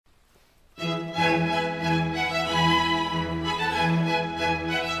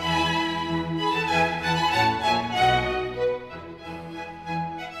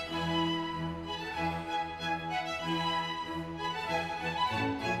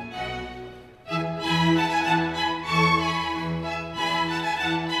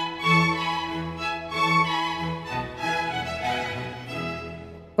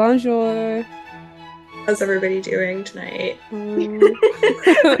Bonjour. How's everybody doing tonight? Mm.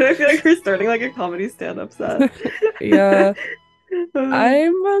 I feel like we're starting like a comedy stand-up set. Yeah, Uh,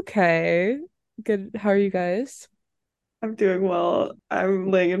 I'm okay. Good. How are you guys? I'm doing well.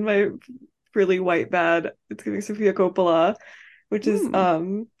 I'm laying in my really white bed. It's giving Sophia Coppola, which is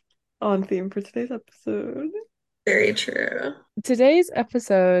Hmm. on theme for today's episode. Very true. Today's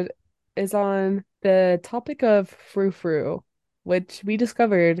episode is on the topic of frou frou, which we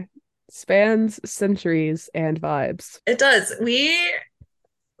discovered spans centuries and vibes. It does. We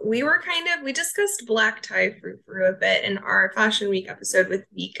discussed black tie frou frou a bit in our Fashion Week episode with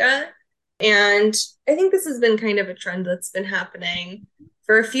Vika. And I think this has been kind of a trend that's been happening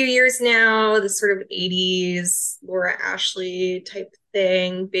for a few years now, this sort of 80s Laura Ashley type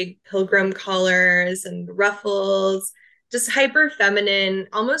thing, big pilgrim collars and ruffles, just hyper feminine,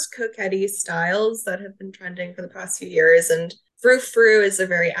 almost coquette styles that have been trending for the past few years. And frou frou is a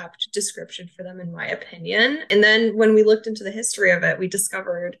very apt description for them, in my opinion. And then when we looked into the history of it, we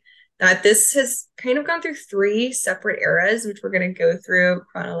discovered that this has kind of gone through three separate eras, which we're going to go through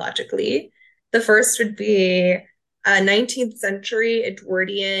chronologically. The first would be 19th century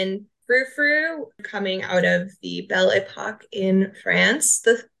Edwardian frou frou coming out of the Belle Epoque in France.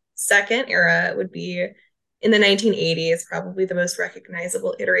 The second era would be in the 1980s, probably the most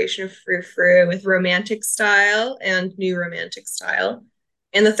recognizable iteration of frou frou with romantic style and new romantic style.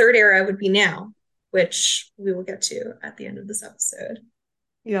 And the third era would be now, which we will get to at the end of this episode.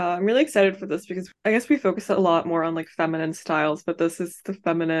 Yeah, I'm really excited for this because I guess we focus a lot more on like feminine styles, but this is the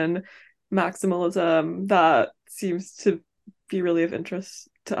feminine maximalism that seems to be really of interest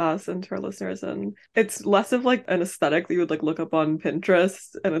to us and to our listeners. And it's less of like an aesthetic that you would like look up on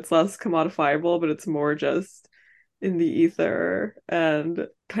Pinterest, and it's less commodifiable, but it's more just in the ether and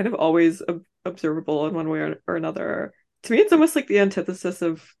kind of always observable in one way or another. To me, it's almost like the antithesis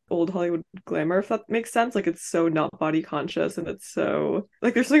of old Hollywood glamour, if that makes sense. Like it's so not body conscious and it's so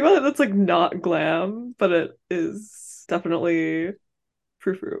like there's something about it that's like not glam, but it is definitely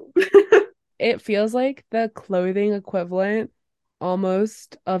frou frou. It feels like the clothing equivalent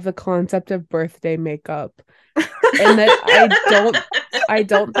almost of the concept of birthday makeup. And that I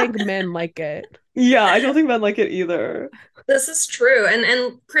don't think men like it. Yeah, I don't think men like it either. This is true.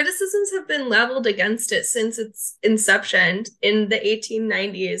 And criticisms have been leveled against it since its inception in the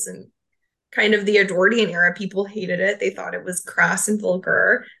 1890s and kind of the Edwardian era. People hated it. They thought it was crass and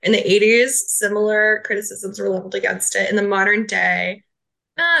vulgar. In the 80s, similar criticisms were leveled against it. In the modern day,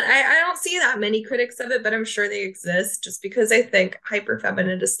 I don't see that many critics of it, but I'm sure they exist just because I think hyper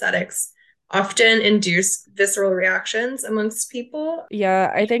feminine aesthetics often induce visceral reactions amongst people.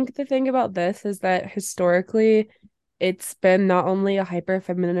 Yeah, I think the thing about this is that historically it's been not only a hyper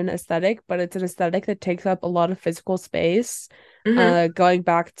feminine aesthetic, but it's an aesthetic that takes up a lot of physical space. Mm-hmm. Going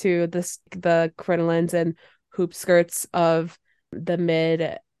back to the crinolines and hoop skirts of the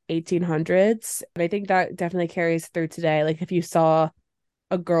mid 1800s. And I think that definitely carries through today. Like if you saw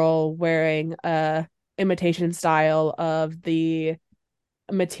a girl wearing a imitation style of the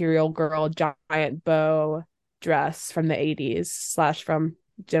Material Girl giant bow dress from the 80s slash from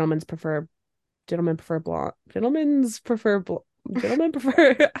Gentlemen's Prefer Gentlemen Prefer Blonde Gentlemen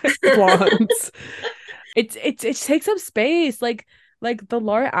prefer blondes. It takes up space like the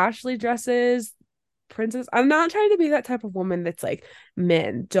Laura Ashley dresses, Princess. I'm not trying to be that type of woman that's like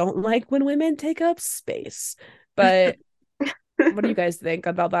men don't like when women take up space. But what do you guys think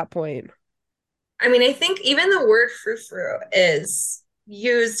about that point? I mean, I think even the word frou frou is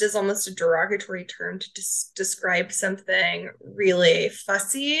used as almost a derogatory term to describe something really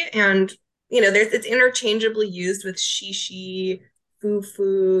fussy. And, it's interchangeably used with she, foo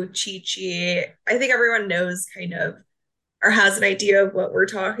foo, chi chi. I think everyone knows kind of or has an idea of what we're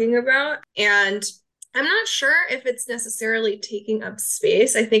talking about. And I'm not sure if it's necessarily taking up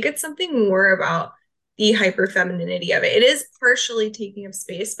space. I think it's something more about the hyper femininity of it. It is partially taking up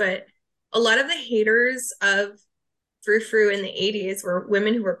space, but a lot of the haters of frou frou in the 80s were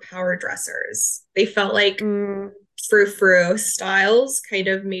women who were power dressers. They felt like Mm, frou frou styles kind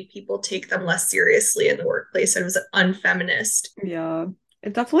of made people take them less seriously in the workplace. And it was unfeminist. yeah.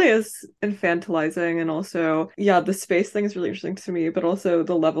 It definitely is infantilizing, and also, yeah, the space thing is really interesting to me, but also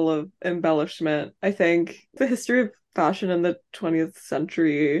the level of embellishment. I think the history of fashion in the 20th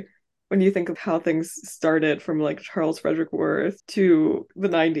century, when you think of how things started from like Charles Frederick Worth to the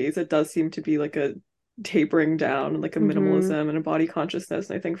 90s, it does seem to be like a tapering down and like a minimalism and a body consciousness.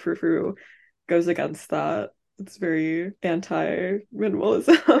 And I think frou frou goes against that. It's very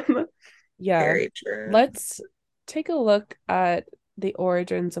anti-minimalism. Yeah. Very true. Let's take a look at the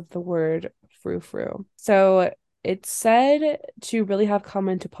origins of the word frou frou. So it's said to really have come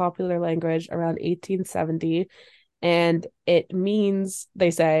into popular language around 1870, and it means,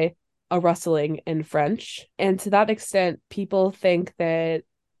 they say, a rustling in French. And to that extent, people think that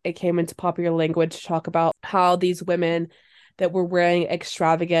it came into popular language to talk about how these women that were wearing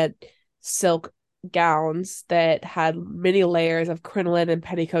extravagant silk gowns that had many layers of crinoline and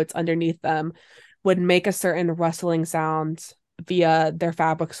petticoats underneath them would make a certain rustling sound via their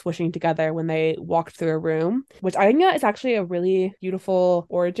fabric swishing together when they walked through a room, which I think that is actually a really beautiful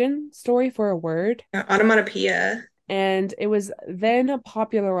origin story for a word. Yeah, onomatopoeia. And it was then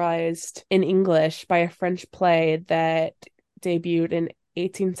popularized in English by a French play that debuted in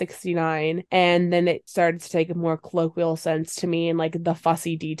 1869. And then it started to take a more colloquial sense to mean like the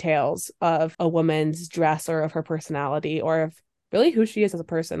fussy details of a woman's dress or of her personality or of really who she is as a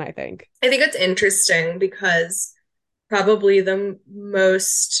person, I think. I think it's interesting because probably the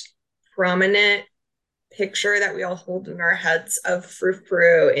most prominent picture that we all hold in our heads of Frou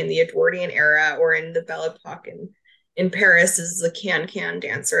Frou in the Edwardian era or in the Belle Epoque in Paris is the can-can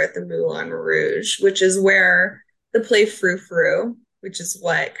dancer at the Moulin Rouge, which is where the play Frou Frou, which is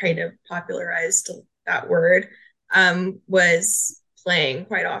what kind of popularized that word, was playing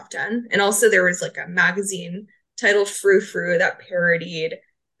quite often. And also there was like a magazine titled Frou Frou that parodied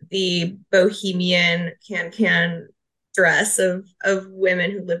the bohemian can-can dress of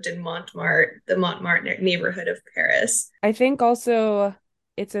women who lived in Montmartre, the Montmartre neighborhood of Paris. I think also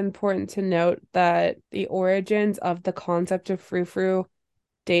it's important to note that the origins of the concept of frou frou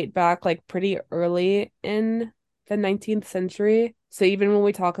date back like pretty early in the 19th century. So even when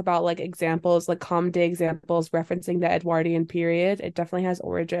we talk about like examples, like common day examples referencing the Edwardian period, it definitely has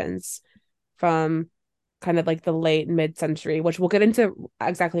origins from kind of like the late mid-century, which we'll get into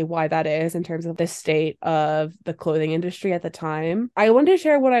exactly why that is in terms of the state of the clothing industry at the time. I wanted to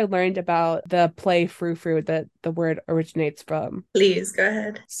share what I learned about the play Frou Frou that the word originates from. Please go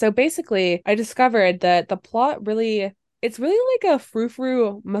ahead. So basically, I discovered that the plot really, it's really like a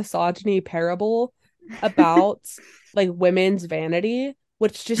frou-frou misogyny parable about like women's vanity,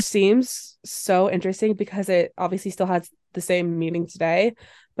 which just seems so interesting because it obviously still has the same meaning today.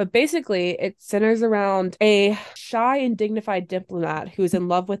 But basically, it centers around a shy and dignified diplomat who's in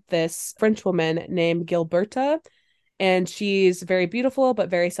love with this French woman named Gilberta, and she's very beautiful but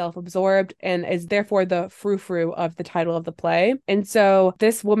very self-absorbed and is therefore the frou-frou of the title of the play. And so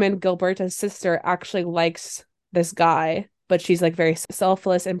this woman, Gilberta's sister, actually likes this guy, but she's like very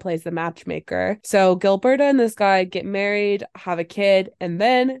selfless and plays the matchmaker. So Gilberta and this guy get married, have a kid, and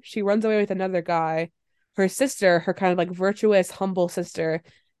then she runs away with another guy. Her sister, her kind of like virtuous, humble sister,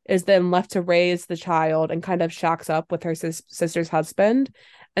 is then left to raise the child and kind of shacks up with her sister's husband.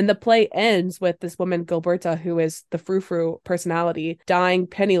 And the play ends with this woman, Gilberta, who is the frou-frou personality, dying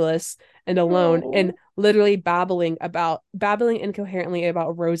penniless and alone and Oh, literally babbling incoherently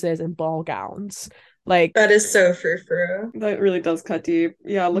about roses and ball gowns. Like, That is so Frou Frou. that really does cut deep.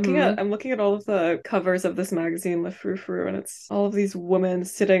 Yeah, mm-hmm, I'm looking at all of the covers of this magazine, the Frou Frou, and it's all of these women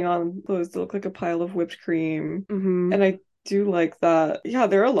sitting on clothes that look like a pile of whipped cream. mm-hmm, And I do like that. Yeah,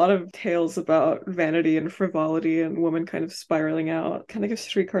 there are a lot of tales about vanity and frivolity and women kind of spiraling out. Kind of like a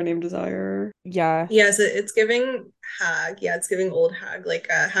streetcar named Desire. yeah. Yes, it's giving hag. Yeah, it's giving old hag, like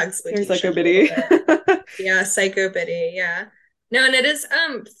a Here's like a hagsploitation a little biddy. bit. Yeah, Psycho Biddy. Yeah. No, and it is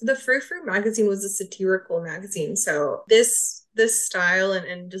the Frou Frou magazine was a satirical magazine. So this style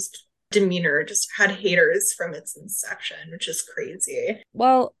and just demeanor just had haters from its inception, which is crazy.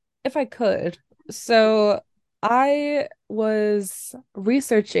 Well, if I could. So I was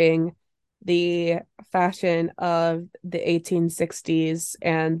researching the fashion of the 1860s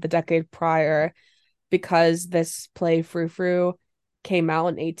and the decade prior because this play Frou Frou came out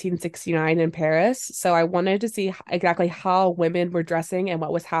in 1869 in Paris. So I wanted to see exactly how women were dressing and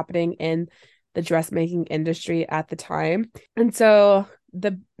what was happening in the dressmaking industry at the time. And so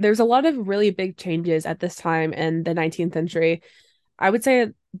there's a lot of really big changes at this time in the 19th century. I would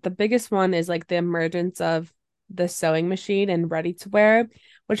say the biggest one is like the emergence of the sewing machine and ready to wear,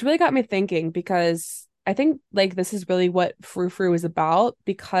 which really got me thinking because I think like this is really what frou frou is about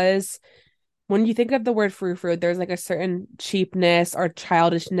because when you think of the word frou frou, there's like a certain cheapness or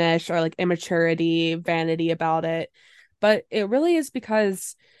childishness or like immaturity, vanity about it. But it really is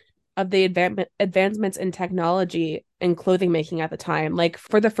because of the advancements in technology and clothing making at the time. Like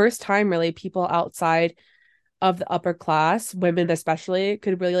for the first time, really, people outside of the upper class, women especially,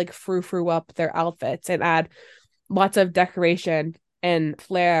 could really like frou frou up their outfits and add lots of decoration and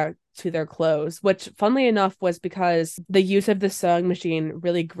flair to their clothes, which funnily enough was because the use of the sewing machine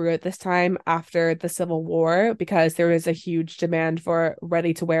really grew at this time after the Civil War because there was a huge demand for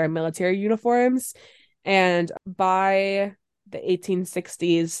ready to wear military uniforms. And by the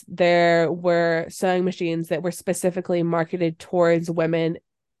 1860s, there were sewing machines that were specifically marketed towards women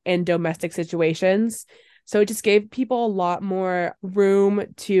in domestic situations. So it just gave people a lot more room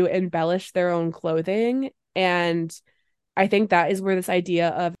to embellish their own clothing. And I think that is where this idea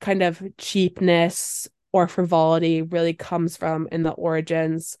of kind of cheapness or frivolity really comes from in the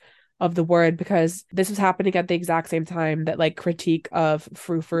origins of the word, because this was happening at the exact same time that like critique of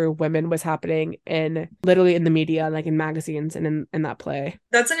frou frou women was happening in literally in the media, like in magazines and in that play.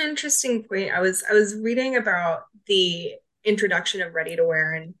 That's an interesting point. I was reading about the introduction of ready to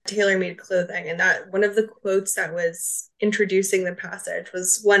wear and tailor-made clothing, and that one of the quotes that was introducing the passage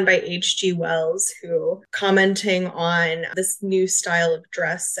was one by H.G. Wells, who, commenting on this new style of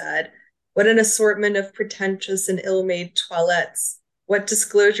dress, said, "What an assortment of pretentious and ill-made toilettes! What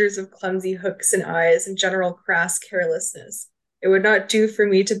disclosures of clumsy hooks and eyes and general crass carelessness! It would not do for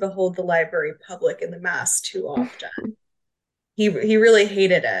me to behold the library public in the mass too often." He really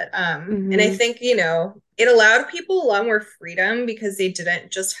hated it. And I Mm-hmm. think, it allowed people a lot more freedom because they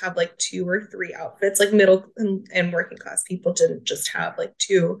didn't just have like two or three outfits. Like middle and working class people didn't just have like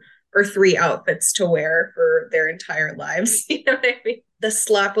two or three outfits to wear for their entire lives. You know what I mean? The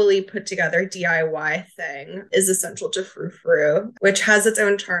sloppily put together DIY thing is essential to Frou Frou, which has its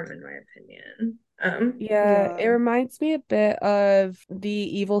own charm, in my opinion. Yeah, it Yeah. reminds me a bit of the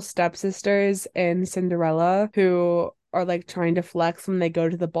evil stepsisters in Cinderella who are like trying to flex when they go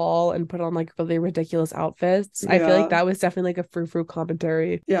to the ball and put on like really ridiculous outfits. I feel like Yeah. that was definitely like a frou-frou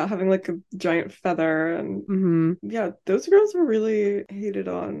commentary. Yeah, having like a giant feather and Hmm. yeah, those girls were really hated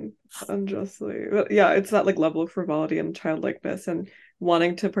on unjustly. But yeah, it's that like level of frivolity and childlikeness and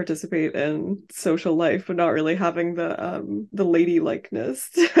wanting to participate in social life, but not really having the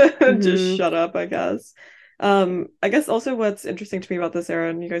ladylikeness to just Hmm. shut up, I guess. I guess also what's interesting to me about this era,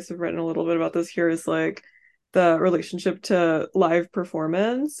 and you guys have written a little bit about this here, is like the relationship to live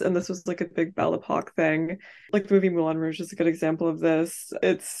performance. And this was like a big Belle Epoque thing. Like the movie Moulin Rouge is a good example of this.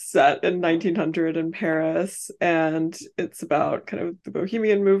 It's set in 1900 in Paris, and it's about kind of the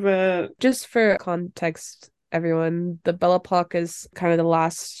Bohemian movement. Just for context, everyone, the Belle Epoque is kind of the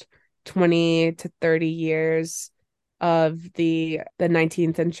last 20 to 30 years of the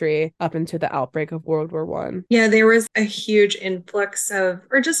 19th century up into the outbreak of World War One. Yeah, there was a huge influx of,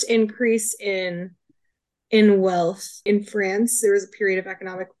 or just increase in wealth in France. There was a period of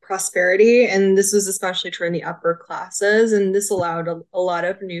economic prosperity, and this was especially true in the upper classes. And this allowed a lot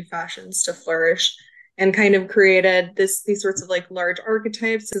of new fashions to flourish and kind of created these sorts of like large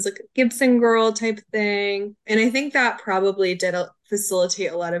archetypes as like a Gibson girl type thing. And I think that probably did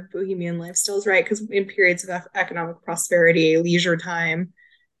facilitate a lot of bohemian lifestyles, right? Because in periods of economic prosperity, leisure time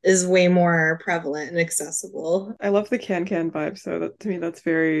is way more prevalent and accessible. I love the can vibe, so that to me that's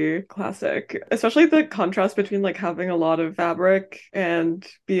very classic. Especially the contrast between like having a lot of fabric and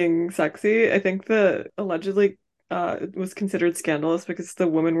being sexy. I think that allegedly it was considered scandalous because the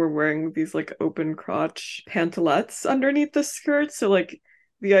women were wearing these like open crotch pantalettes underneath the skirts. So like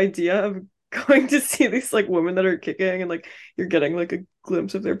the idea of going to see these like women that are kicking and like you're getting like a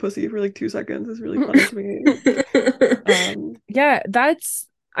glimpse of their pussy for like 2 seconds is really funny to me. Yeah, that's,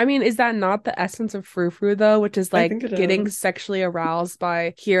 I mean, is that not the essence of frou frou though, which is I like think it getting is. sexually aroused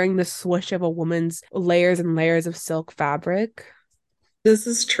by hearing the swish of a woman's layers and layers of silk fabric? This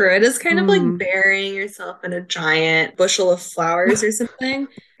is true. It is kind of like Mm. burying yourself in a giant bushel of flowers or something.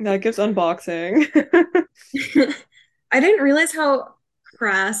 That gives unboxing. I didn't realize how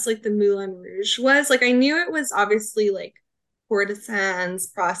crass like the Moulin Rouge was. Like I knew it was obviously like courtesans,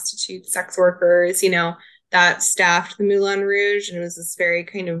 prostitutes, sex workers, that staffed the Moulin Rouge, and it was this very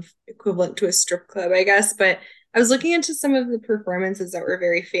kind of equivalent to a strip club, I guess. But I was looking into some of the performances that were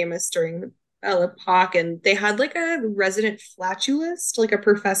very famous during the Belle Epoque, and they had like a resident flatulist, like a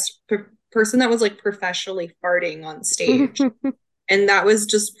person that was like professionally farting on stage, and that was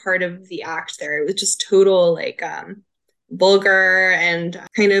just part of the act there. It was just total like vulgar and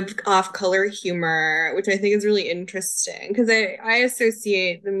kind of off-color humor, which I think is really interesting because I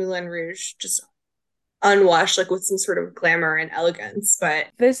associate the Moulin Rouge just unwashed like with some sort of glamour and elegance, but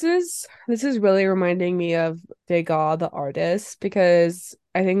This is really reminding me of Degas, the artist, because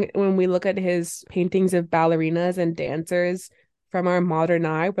I think when we look at his paintings of ballerinas and dancers from our modern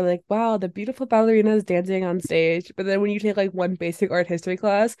eye, we're like, wow, the beautiful ballerinas dancing on stage. But then when you take like one basic art history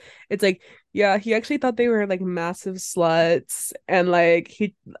class, it's like, yeah, he actually thought they were like massive sluts, and like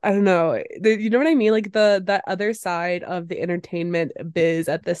I don't know, you know what I mean? Like that other side of the entertainment biz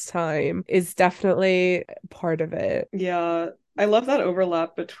at this time is definitely part of it. Yeah, I love that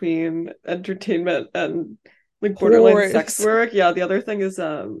overlap between entertainment and like borderline sex Horse. work. Yeah, the other thing is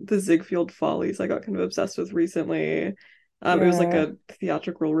the Ziegfeld Follies I got kind of obsessed with recently. It was like Yeah. a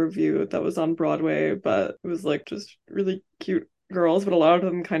theatrical review that was on Broadway, but it was like just really cute girls, but a lot of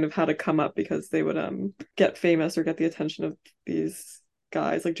them kind of had to come up because they would get famous or get the attention of these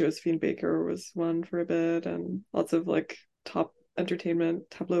guys. Like Josephine Baker was one for a bit, and lots of like top entertainment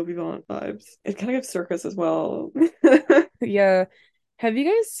tableau vivant vibes. It kind of gives circus as well. Yeah. Have you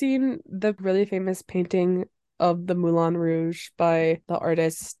guys seen the really famous painting of the Moulin Rouge by the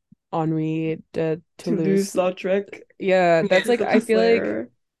artist Henri de Toulouse? Toulouse-Lautrec Yeah, Yeah. that's is like such I a feel like slayer.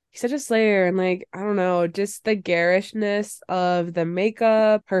 he's such a slayer, and like I don't know, just the garishness of the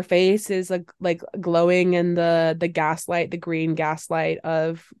makeup. Her face is like glowing in the gaslight, the green gaslight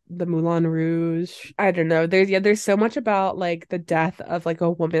of the Moulin Rouge. I don't know. There's so much about like the death of like a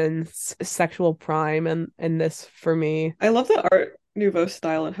woman's sexual prime and in this for me. I love the Art Nouveau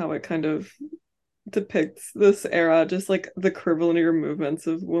style and how it kind of depicts this era, just like the curvilinear movements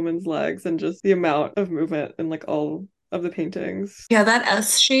of women's legs and just the amount of movement in like all of the paintings. Yeah, that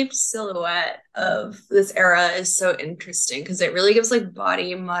S-shaped silhouette of this era is so interesting because it really gives like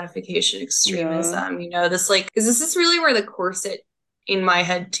body modification Yeah. extremism, this like, because this is really where the corset in my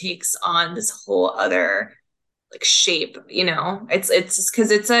head takes on this whole other like shape, it's just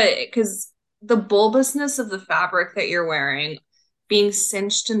because the bulbousness of the fabric that you're wearing being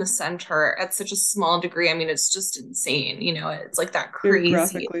cinched in the center at such a small degree. I mean, it's just insane, it's like that Very crazy.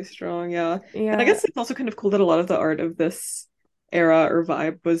 graphically strong, yeah. And I Yeah. guess it's also kind of cool that a lot of the art of this era or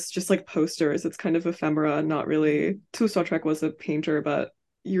vibe was just like posters. It's kind of ephemera and not really. Toulouse-Lautrec was a painter, but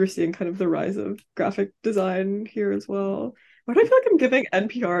you were seeing kind of the rise of graphic design here as well. Why do I feel like I'm giving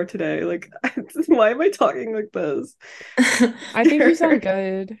NPR today? Like, why am I talking like this? I think you sound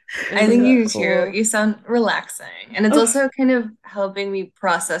Scared. good I think and you do too. cool. You sound relaxing. And it's Oh, also kind of helping me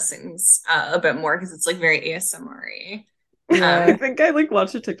process things a bit more because it's like very ASMR-y. I Yeah. think I like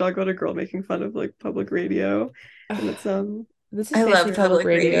watched a TikTok about a girl making fun of like public radio, and it's This is I basically love very public public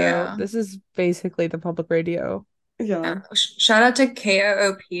radio. radio. This is basically the public radio. yeah. Shout out to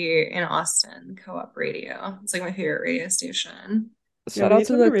KOOP in Austin, Co-op Radio. It's like my favorite radio station. Yeah, Shout we out need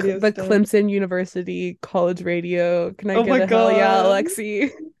to to have a radio the stint. Clemson University College Radio. Can I Oh get my a hell yeah, God.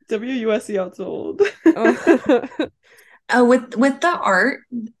 Alexi? WUSC outsold. Oh. With the art,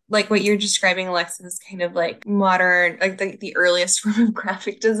 like what you're describing, Alexa, is kind of like modern, like the earliest form of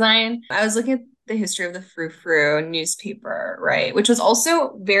graphic design. I was looking at the history of the Frou Frou newspaper, right? Which was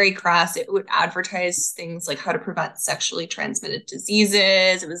also very crass. It would advertise things like how to prevent sexually transmitted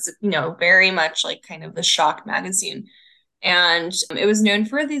diseases. It was, very much like kind of the shock magazine. And it was known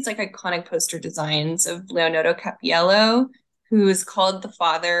for these like iconic poster designs of Leonardo Cappiello, who is called the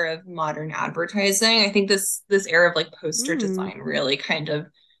father of modern advertising. I think this era of like poster Hmm. design really kind of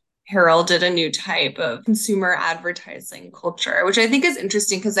heralded a new type of consumer advertising culture, which I think is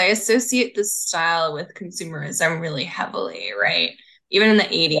interesting because I associate this style with consumerism really heavily, right? Even in the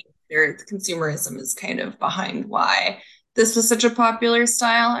 80s, consumerism is kind of behind why this was such a popular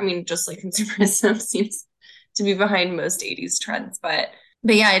style. I mean, just like consumerism seems to be behind most 80s trends. But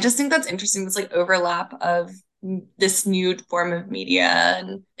yeah, I just think that's interesting, this like overlap of this new form of media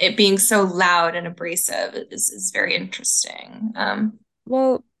and it being so loud and abrasive is very interesting.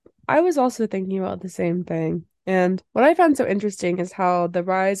 Well, I was also thinking about the same thing. And what I found so interesting is how the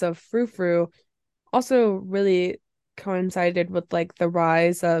rise of Frou Frou also really coincided with like the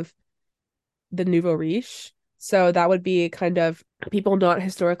rise of the nouveau riche. So that would be kind of people not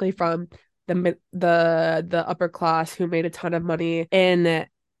historically from the upper class who made a ton of money in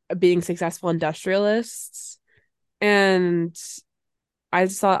being successful industrialists. And I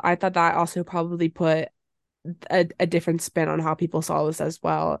thought that also probably put a different spin on how people saw this as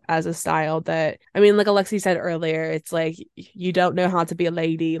well as a style that I mean, like Alexi said earlier, it's like you don't know how to be a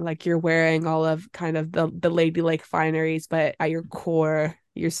lady, like you're wearing all of kind of the ladylike fineries, but at your core,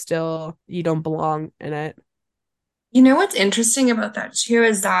 you don't belong in it. You know what's interesting about that too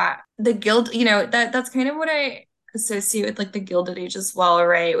is that the guild, that's kind of what I associate with like the Gilded Age as well,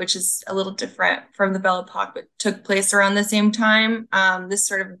 right? Which is a little different from the Belle Epoque, but took place around the same time. This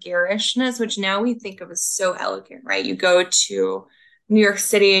sort of garishness, which now we think of as so elegant, right? You go to New York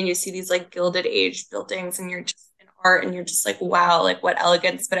City and you see these like Gilded Age buildings and you're just in art and you're just like, wow, like what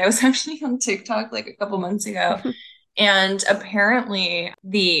elegance. But I was actually on TikTok like a couple months ago and apparently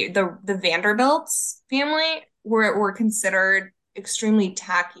the Vanderbilts family were considered extremely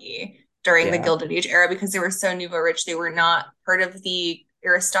tacky during the Yeah. Gilded Age era because they were so nouveau rich. They were not part of the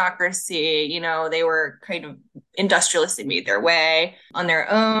aristocracy, they were kind of industrialists. They made their way on their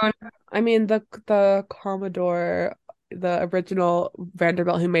own. I mean the Commodore the original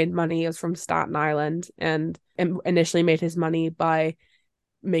Vanderbilt who made money is from Staten Island and initially made his money by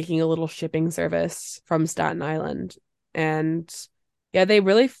making a little shipping service from Staten Island. And yeah, they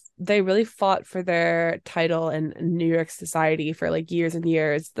really fought for their title in New York society for like years and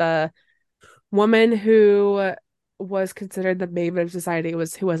years. The woman who was considered the maven of society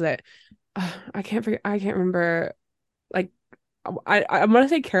was who was it? I can't remember. Like I'm gonna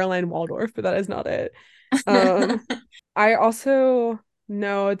say Caroline Waldorf, but that is not it. Um, I also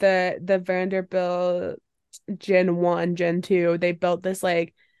know that the Vanderbilt Gen 1, Gen 2, they built this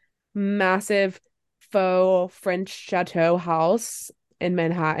like massive faux French chateau house in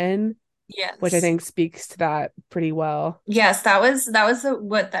Manhattan, which I Yes. think speaks to that pretty well. Yes,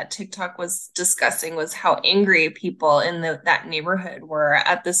 what that TikTok was discussing was how angry people in that neighborhood were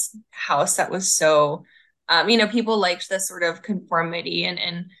at this house that was so people liked this sort of conformity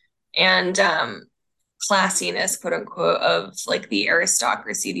and classiness, quote unquote, of like the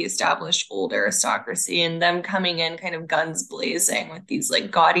aristocracy, the established old aristocracy, and them coming in kind of guns blazing with these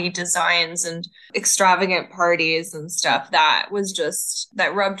like gaudy designs and extravagant parties and stuff. That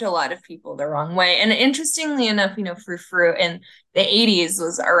rubbed a lot of people the wrong way. And interestingly enough, Frou Frou in the 80s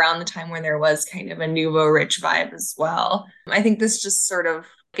was around the time when there was kind of a nouveau rich vibe as well. I think this just sort of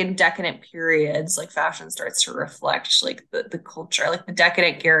in decadent periods, like fashion starts to reflect like the culture, like the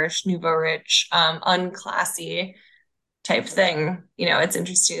decadent, garish, nouveau rich, unclassy type thing. It's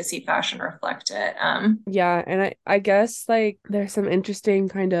interesting to see fashion reflect it. Yeah, and I guess like there's some interesting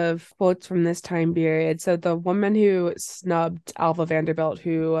kind of quotes from this time period. So the woman who snubbed Alva Vanderbilt,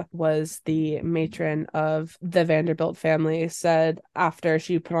 who was the matron of the Vanderbilt family, said after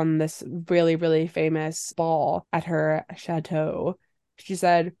she put on this really, really famous ball at her chateau, she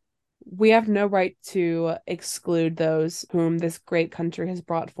said, "We have no right to exclude those whom this great country has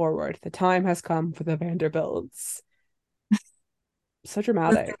brought forward. The time has come for the Vanderbilts." So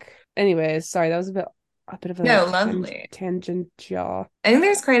dramatic. Anyways, sorry, that was a bit of a No, lovely. tangent jaw. I think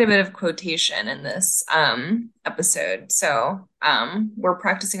there's quite a bit of quotation in this episode. So we're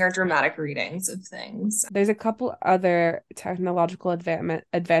practicing our dramatic readings of things. There's a couple other technological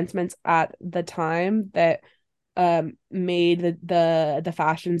advancements at the time that made the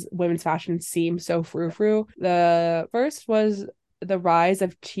fashions women's fashion seem so frou-frou. The first was the rise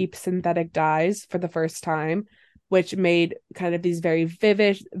of cheap synthetic dyes for the first time, which made kind of these very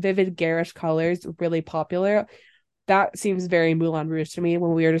vivid garish colors really popular. That seems very Moulin Rouge to me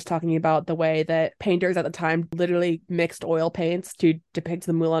when we were just talking about the way that painters at the time literally mixed oil paints to depict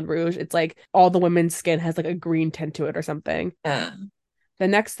the Moulin Rouge. It's like all the women's skin has like a green tint to it or something. Yeah. The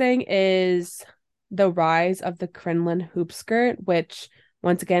next thing is the rise of the crinoline hoop skirt, which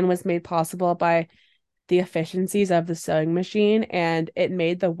once again was made possible by the efficiencies of the sewing machine, and it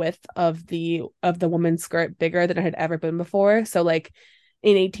made the width of the woman's skirt bigger than it had ever been before. So like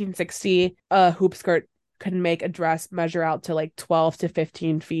in 1860, a hoop skirt could make a dress measure out to like 12 to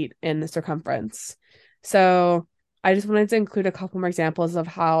 15 feet in the circumference. So I just wanted to include a couple more examples of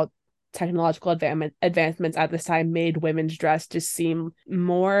how technological advancements at this time made women's dress just seem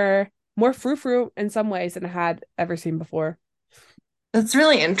more frou-frou in some ways than I had ever seen before. That's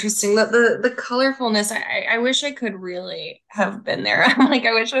really interesting. The colorfulness. I wish I could really have been there. I'm like,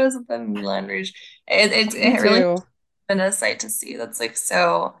 I wish I was at the Moulin Rouge. Me It really too. been a sight to see. That's like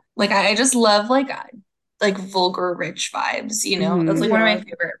so like I just love like vulgar rich vibes, That's like one of my Yeah.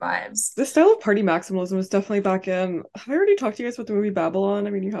 favorite vibes. The style of party maximalism is definitely back in. Have I already talked to you guys about the movie Babylon? I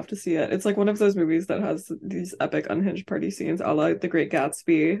mean, you have to see it. It's like one of those movies that has these epic unhinged party scenes, a la The Great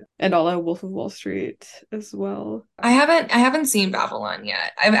Gatsby and a la Wolf of Wall Street as well. I haven't seen Babylon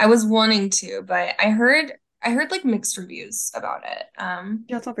yet. I was wanting to, but I heard like mixed reviews about it.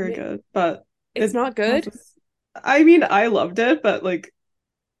 Yeah, it's not very Me- good, but It's it not has good. this. I mean, I loved it, but like,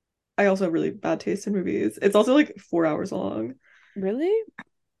 I also have really bad taste in movies. It's also like 4 hours long. Really?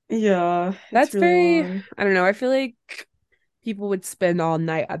 Yeah, it's That's really very, long. I don't know. I feel like people would spend all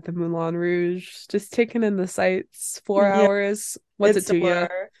night at the Moulin Rouge just taking in the sights. Four Yeah, hours. What's it's it to you?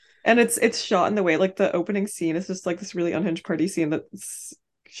 similar. And it's shot in the way like the opening scene is just like this really unhinged party scene that's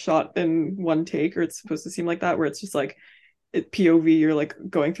shot in one take, or it's supposed to seem like that, where it's just like POV, you're like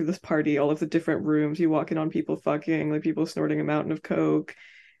going through this party, all of the different rooms, you walk in on people fucking, like people snorting a mountain of coke.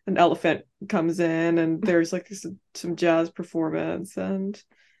 An elephant comes in, and there's like some jazz performance, and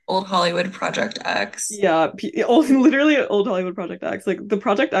Old Hollywood Project X. yeah, literally old Hollywood Project X, like the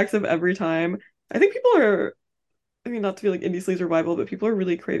Project X of every time. I think people are, I mean, not to be like Indie Sleaze revival, but people are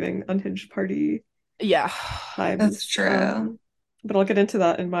really craving unhinged party Yeah. That's times. true. But I'll get into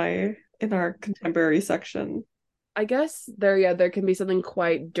that in our contemporary section. I guess there can be something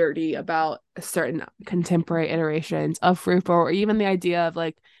quite dirty about certain contemporary iterations of Frou Frou, or even the idea of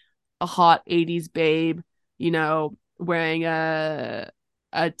like a hot 80s babe, wearing a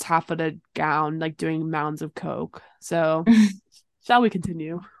taffeta gown, like doing mounds of coke. So, shall we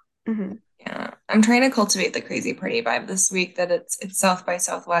continue? Mhm. Yeah, I'm trying to cultivate the crazy party vibe this week that it's South by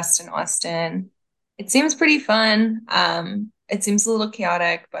Southwest in Austin. It seems pretty fun. It seems a little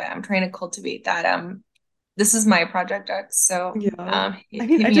chaotic, but I'm trying to cultivate that. This is my Project X, so Yeah. I mean,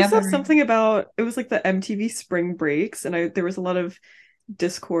 hit I me just up saw every. something about it was like the MTV Spring Breaks, and there was a lot of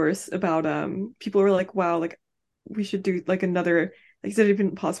discourse about people were like, wow, like we should do like another, like, is it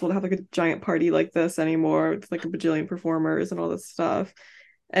even possible to have like a giant party like this anymore with like a bajillion performers and all this stuff?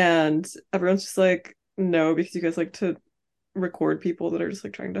 And everyone's just like, no, because you guys like to record people that are just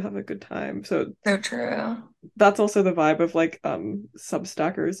like trying to have a good time. So So true. that's also the vibe of like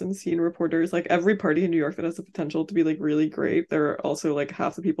substackers and scene reporters. Like every party in New York that has the potential to be like really great, there are also like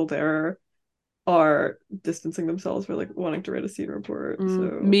half the people there are distancing themselves for like wanting to write a scene report.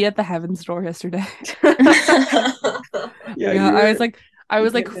 So Me at the Heavens door yesterday. yeah, Yeah, I you're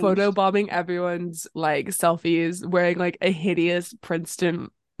was being like unhinged. photobombing everyone's like selfies wearing like a hideous Princeton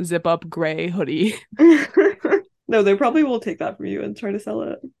zip up gray hoodie. No, they probably will take that from you and try to sell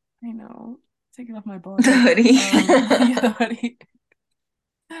it. I know. Taking off my The body. hoodie. Yeah, the hoodie.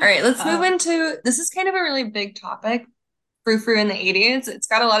 All right, let's move Um, into this is kind of a really big topic. Frou Frou in the 80s. It's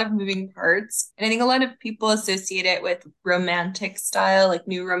got a lot of moving parts. And I think a lot of people associate it with romantic style, like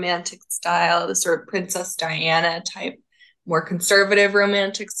new romantic style, the sort of Princess Diana type, more conservative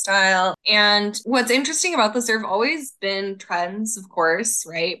romantic style. And what's interesting about this, there have always been trends, of course,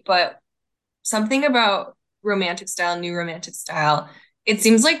 right? But something about romantic style, new romantic style. It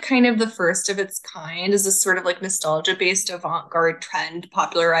seems like kind of the first of its kind is this sort of like nostalgia based avant garde trend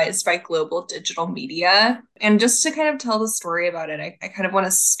popularized by global digital media. And just to kind of tell the story about it, I kind of want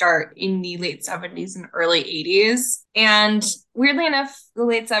to start in the late 70s and early 80s. And weirdly enough, the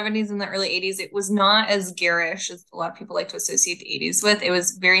late 70s and the early 80s, it was not as garish as a lot of people like to associate the 80s with. It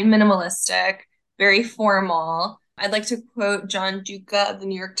was very minimalistic, very formal. I'd like to quote John Duca of the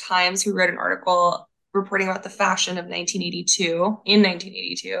New York Times, who wrote an article reporting about the fashion of 1982 in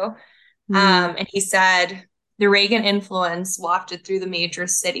 1982. hmm. And he said, the Reagan influence wafted through the major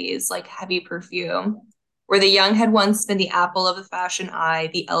cities like heavy perfume. Where the young had once been the apple of the fashion eye,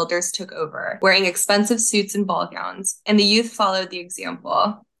 the elders took over, wearing expensive suits and ball gowns, and the youth followed the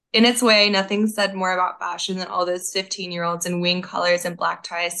example. In its way, nothing said more about fashion than all those 15-year-olds in wing colors and black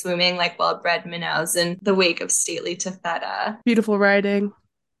ties swimming like well-bred minnows in the wake of stately taffeta. Beautiful writing.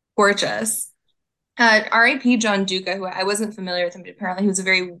 Gorgeous. R.I.P. John Duca, who I wasn't familiar with him, but apparently he was a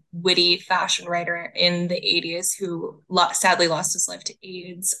very witty fashion writer in the 80s who sadly lost his life to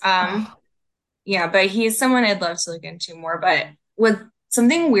AIDS. Oh, Yeah, but he's someone I'd love to look into more. But with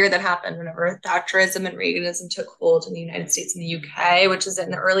something weird that happened whenever Thatcherism and Reaganism took hold in the United States and the UK, which is in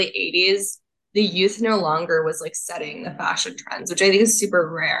the early 80s, the youth no longer was like setting the fashion trends, which I think is super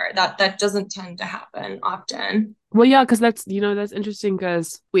rare. That doesn't tend to happen often. well, yeah, because that's interesting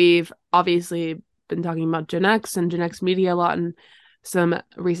because we've obviously been talking about Gen X and Gen X media a lot in some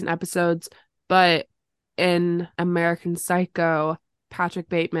recent episodes, but in American Psycho, Patrick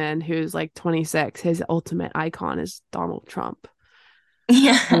Bateman, who's like 26, his ultimate icon is Donald Trump,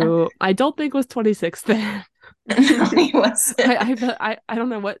 Yeah. who I don't think was 26 then. No, he wasn't. I don't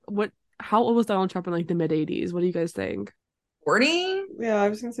know what how old was Donald Trump in like the mid 80s? What do you guys think? 40? Yeah, I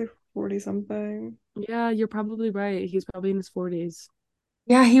was gonna say 40 something. Yeah, you're probably right. He's probably in his 40s.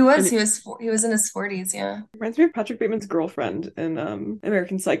 Yeah, he was. And He was in his 40s, yeah. Reminds me of Patrick Bateman's girlfriend in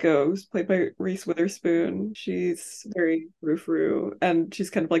American Psycho, who's played by Reese Witherspoon. She's very frou-frou, and she's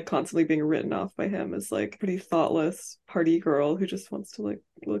kind of like constantly being written off by him as like pretty thoughtless party girl who just wants to like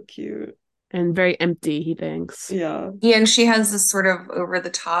look cute. and very empty, he thinks. Yeah. Yeah, and she has this sort of over the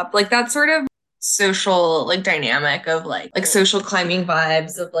top, like that sort of social like dynamic of like social climbing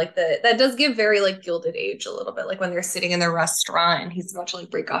vibes of like the that does give very like Gilded Age a little bit, like when they're sitting in the restaurant and he's about to like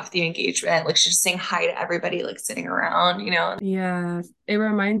break off the engagement, like she's just saying hi to everybody like sitting around, you know. Yeah, it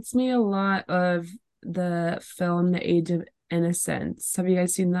reminds me a lot of the film The Age of Innocence. Have you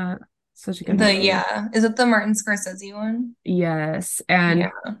guys seen that? Such a good The movie. yeah, is it the Martin Scorsese one? Yes, and Yeah.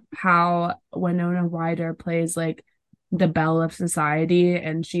 how Winona Ryder plays like the belle of society,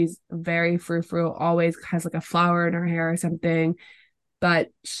 and she's very frou-frou, always has like a flower in her hair or something, but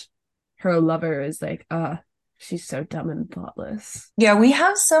her lover is like, She's so dumb and thoughtless. Yeah, we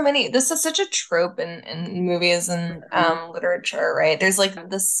have so many. This is such a trope in movies and Mhm. literature, right? There's like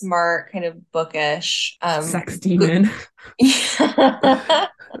the smart, kind of bookish, Sex demon. yeah.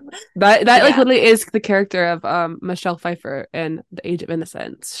 That like Yeah, literally is the character of Michelle Pfeiffer in The Age of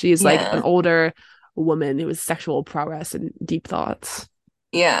Innocence. She's like an yeah, older woman who has sexual prowess and deep thoughts.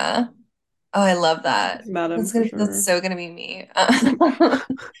 yeah. Oh, I love that. Madam for That's sure. so gonna be me.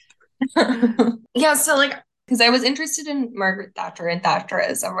 Yeah, so like, because I was interested in Margaret Thatcher and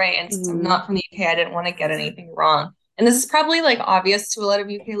Thatcherism, right? And since I'm Mhm. not from the UK, I didn't want to get anything wrong. And this is probably like obvious to a lot of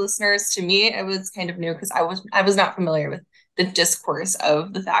UK listeners. To me, it was kind of new because I was not familiar with the discourse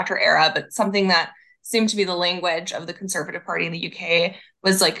of the Thatcher era, but something that seemed to be the language of the Conservative Party in the UK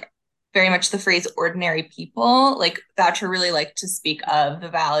was like very much the phrase ordinary people. Like Thatcher really liked to speak of the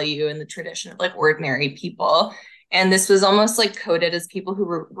value and the tradition of like ordinary people. And this was almost like coded as people who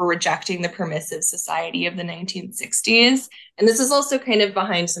were rejecting the permissive society of the 1960s. And this is also kind of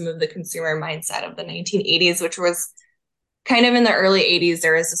behind some of the consumer mindset of the 1980s, which was kind of in the early 80s.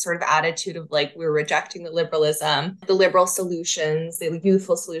 There was this sort of attitude of like, we were rejecting the liberalism, the liberal solutions, the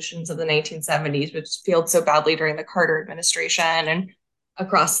youthful solutions of the 1970s, which failed so badly during the Carter administration and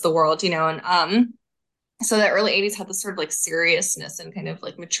across the world, and so the early 80s had this sort of like seriousness and kind of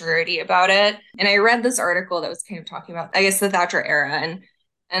like maturity about it. And I read this article that was kind of talking about, I guess, the Thatcher era,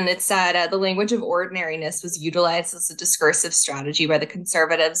 and it said the language of ordinariness was utilized as a discursive strategy by the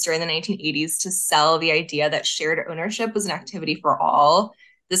conservatives during the 1980s to sell the idea that shared ownership was an activity for all.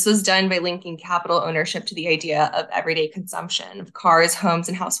 This was done by linking capital ownership to the idea of everyday consumption of cars, homes,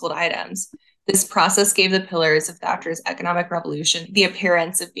 and household items. This process gave the pillars of Thatcher's economic revolution the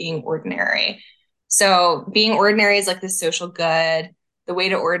appearance of being ordinary. So being ordinary is like the social good. The way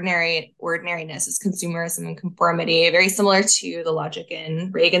to ordinariness is consumerism and conformity, very similar to the logic in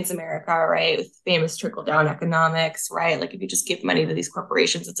Reagan's America, right? With famous trickle down economics, right? Like if you just give money to these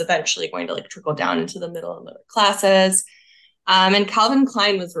corporations, it's eventually going to like trickle down into the middle and lower classes. And Calvin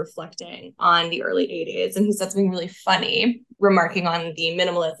Klein was reflecting on the early 80s, and he said something really funny, remarking on the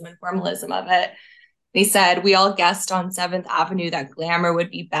minimalism and formalism of it. They said, we all guessed on 7th Avenue that glamour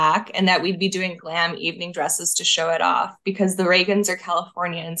would be back and that we'd be doing glam evening dresses to show it off because the Reagans are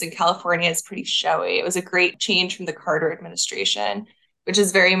Californians and California is pretty showy. It was a great change from the Carter administration, which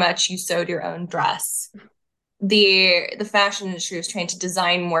is very much you sewed your own dress. The fashion industry was trying to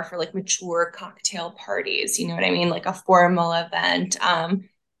design more for like mature cocktail parties, you know what I mean? Like a formal event, kind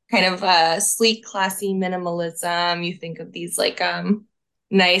of sleek, classy minimalism. You think of these like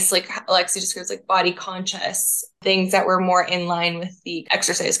nice, like Alexi describes, like body conscious things that were more in line with the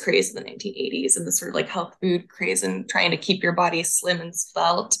exercise craze of the 1980s and the sort of like health food craze and trying to keep your body slim and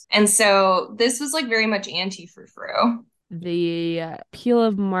svelte. And so this was like very much anti frou frou. The appeal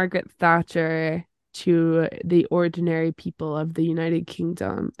of Margaret Thatcher to the ordinary people of the United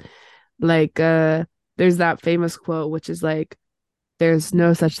Kingdom. Like, there's that famous quote, which is like, there's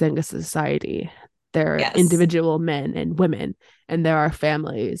no such thing as society. There are Yes, individual men and women, and there are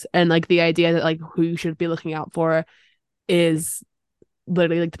families. And like the idea that like who you should be looking out for is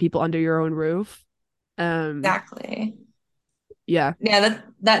literally like the people under your own roof. Um, exactly. yeah. Yeah,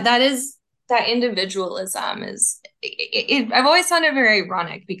 that is that individualism I've always found it very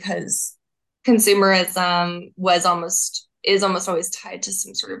ironic because consumerism is almost always tied to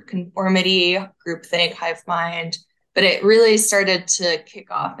some sort of conformity, groupthink, hive mind, but it really started to kick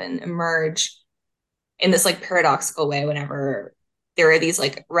off and emerge in this like paradoxical way whenever there are these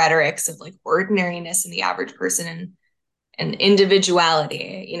like rhetorics of like ordinariness in the average person and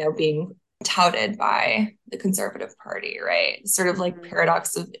individuality, being touted by the Conservative Party, right? Sort of like Mhm.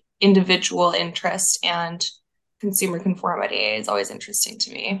 paradox of individual interest and consumer conformity is always interesting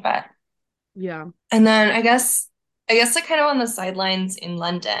to me. But Yeah. and then I guess like kind of on the sidelines in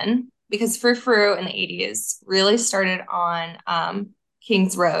London, because Frou Frou in the 80s really started on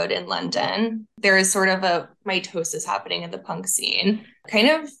King's Road in London. There is sort of a mitosis happening in the punk scene, kind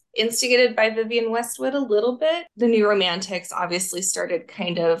of instigated by Vivienne Westwood a little bit. The New Romantics obviously started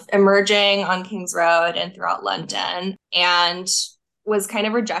kind of emerging on King's Road and throughout London and was kind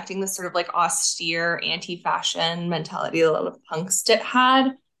of rejecting this sort of like austere anti-fashion mentality a lot of punks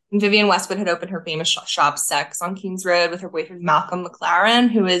had. And Vivienne Westwood had opened her famous shop Sex on King's Road with her boyfriend Malcolm McLaren,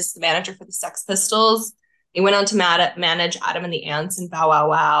 who is the manager for the Sex Pistols. They went on to manage Adam and the Ants and Bow Wow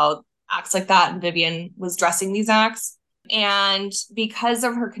Wow, acts like that. And Vivienne was dressing these acts. And because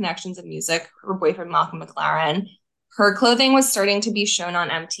of her connections in music, her boyfriend Malcolm McLaren, her clothing was starting to be shown on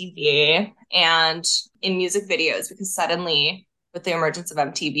MTV and in music videos because suddenly, with the emergence of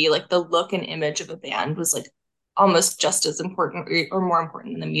MTV, like the look and image of a band was like almost just as important or more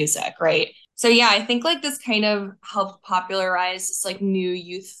important than the music, right? So yeah, I think like this kind of helped popularize this like new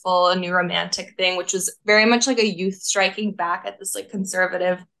youthful, new romantic thing, which was very much like a youth striking back at this like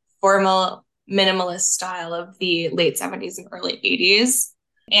conservative, formal, minimalist style of the late 70s and early 80s.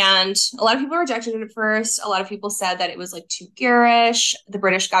 And a lot of people rejected it at first. A lot of people said that it was like too garish. The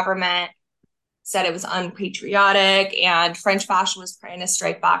British government said it was unpatriotic, and French fashion was trying to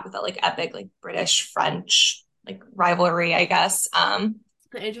strike back with that like epic like British French like rivalry, I guess.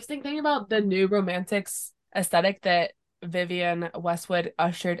 The interesting thing about the new romantics aesthetic that Vivienne Westwood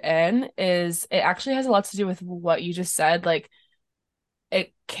ushered in is it actually has a lot to do with what you just said. Like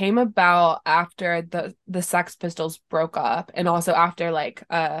it came about after the Sex Pistols broke up, and also after like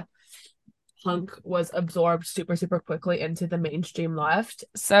punk was absorbed super super quickly into the mainstream left.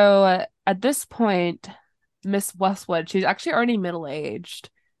 So at this point, Miss Westwood, she's actually already middle-aged.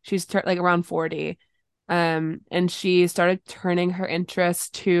 She's like around 40. And she started turning her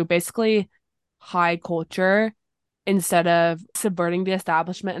interest to basically high culture instead of subverting the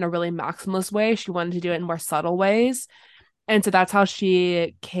establishment in a really maximalist way. She wanted to do it in more subtle ways. And so that's how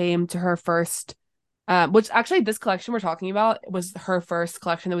she came to her first, which actually this collection we're talking about was her first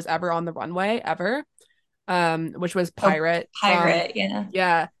collection that was ever on the runway ever, which was Oh, Pirate from, pirate,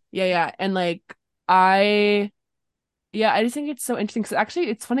 yeah. yeah. And like, I, yeah, I just think it's so interesting because actually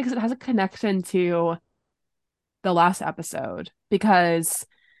it's funny because it has a connection to the last episode because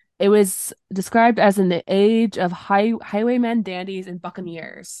it was described as in the age of highwaymen, dandies, and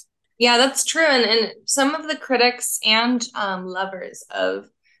buccaneers. Yeah, that's true. And some of the critics and lovers of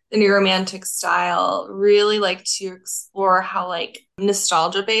the new romantic style really like to explore how like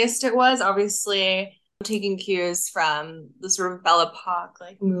nostalgia based it was. Obviously, taking cues from the sort of Belle Epoque,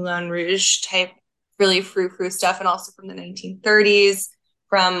 like Moulin Rouge type, really frou frou stuff, and also from the 1930s,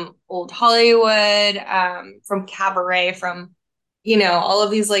 from old Hollywood, from cabaret, from all of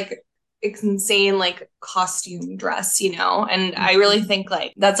these like insane like costume dress, and I really Mhm. think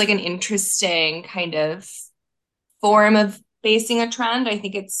like that's like an interesting kind of form of basing a trend. I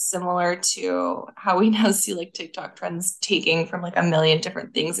think it's similar to how we now see like TikTok trends taking from like a million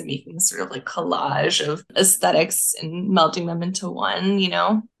different things and making this sort of like collage of aesthetics and melting them into one.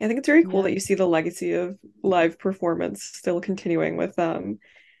 I think it's very cool Yeah. that you see the legacy of live performance still continuing with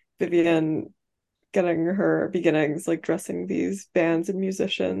Vivian getting her beginnings like dressing these bands and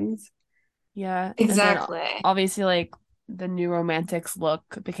musicians. Yeah. And then Exactly. obviously like the new romantics look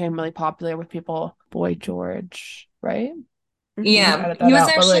became really popular with people. Boy George, right? You can Hmm. Yeah, edit he that was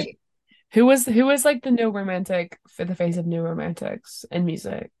out. But like actually who was like the new romantic for the face of new romantics in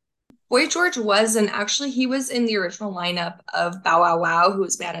music? Boy George was, and actually he was in the original lineup of Bow Wow Wow, who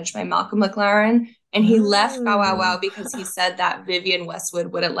was managed by Malcolm McLaren. And he left Bow Wow Oh. Wow because he said that Vivian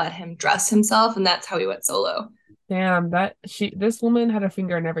Westwood wouldn't let him dress himself, and that's how he went solo. Damn, this woman had a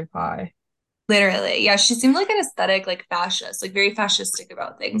finger in every pie. Literally. Yeah, she seemed like an aesthetic, like fascist, like very fascistic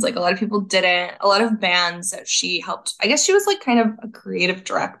about things. Like a lot of people didn't, a lot of bands that she helped. I guess she was like kind of a creative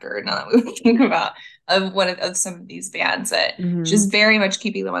director, now that we would think about of of some of these bands, but Hmm. she's very much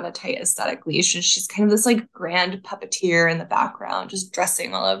keeping them on a tight aesthetic leash. And she's kind of this like grand puppeteer in the background, just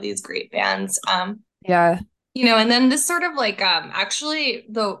dressing all of these great bands. Yeah. And then this sort of like actually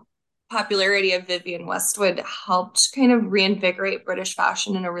the popularity of Vivienne Westwood helped kind of reinvigorate British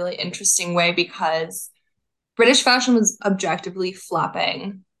fashion in a really interesting way because British fashion was objectively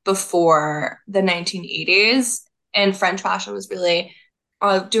flopping before the 1980s, and French fashion was really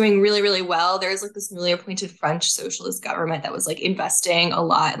doing really, really well. There's like this newly appointed French socialist government that was like investing a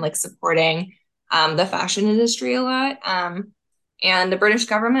lot and like supporting the fashion industry a lot. And the British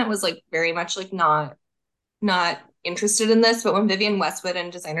government was like very much like not interested in this. But when Vivienne Westwood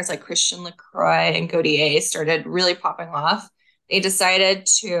and designers like Christian Lacroix and Gautier started really popping off, they decided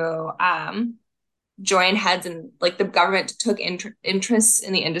to join heads, and like the government took interest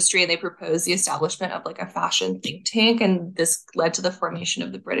in the industry, and they proposed the establishment of like a fashion think tank. And this led to the formation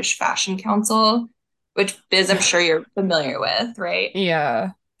of the British Fashion Council, which Biz, I'm sure you're familiar with, right?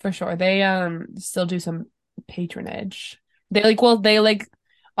 Yeah, for sure. They still do some patronage. They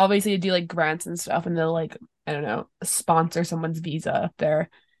obviously do like grants and stuff and they'll like, I don't know, sponsor someone's visa if they're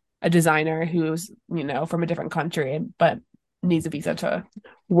a designer who's, from a different country but needs a visa to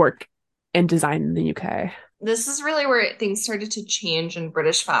work and design in the UK. This is really where things started to change and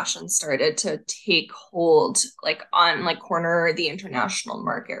British fashion started to take hold, like on like corner the international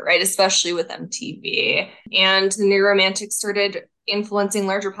market, right? Especially with MTV. And the new romantics started influencing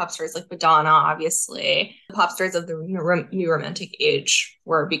larger pop stars like Madonna, obviously. The pop stars of the new romantic age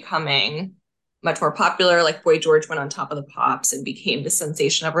were becoming much more popular. Like Boy George went on top of the pops and became the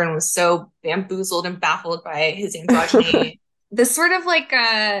sensation. Everyone was so bamboozled and baffled by his androgyny. This sort of like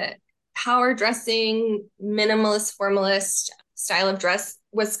power dressing, minimalist, formalist style of dress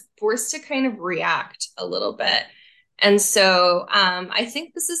was forced to kind of react a little bit. And so I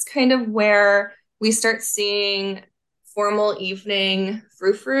think this is kind of where we start seeing formal evening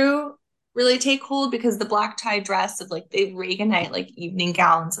frou frou really take hold, because the black tie dress of like the Reaganite like evening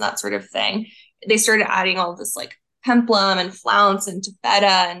gowns and that sort of thing, they started adding all this like peplum and flounce and taffeta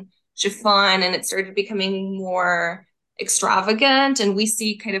and chiffon, and it started becoming more extravagant. And we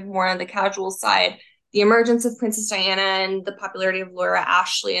see kind of more on the casual side the emergence of Princess Diana and the popularity of Laura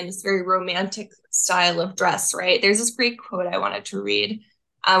Ashley and this very romantic style of dress, right? There's this great quote I wanted to read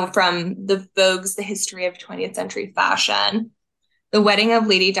from the Vogue's The History of 20th Century Fashion. The wedding of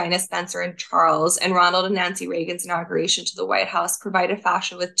Lady Dinah Spencer and Charles and Ronald and Nancy Reagan's inauguration to the White House provided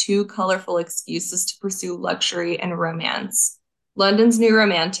fashion with two colorful excuses to pursue luxury and romance. London's new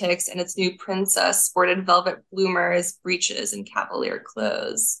romantics and its new princess sported velvet bloomers, breeches, and cavalier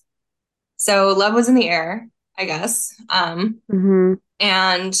clothes. So love was in the air, I guess. Mm-hmm.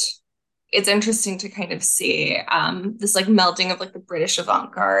 And it's interesting to kind of see this like melding of like the British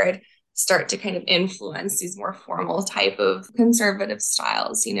avant-garde start to kind of influence these more formal type of conservative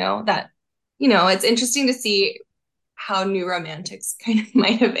styles, it's interesting to see how new romantics kind of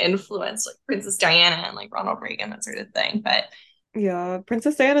might have influenced like Princess Diana and like Ronald Reagan, that sort of thing. But Yeah,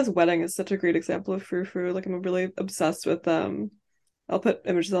 Princess Diana's wedding is such a great example of frou frou. Like I'm really obsessed with I'll put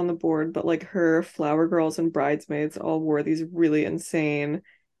images on the board, but like her flower girls and bridesmaids all wore these really insane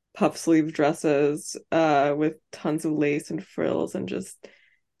puff sleeve dresses with tons of lace and frills and just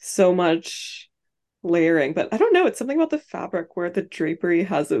so much layering. But I don't know, it's something about the fabric where the drapery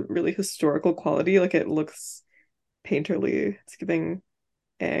has a really historical quality. Like it looks painterly. It's giving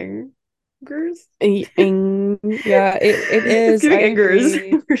angers. Yeah, it It's is. I giving angers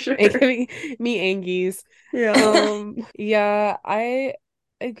agree. for sure. It giving me angies. Yeah. Yeah, I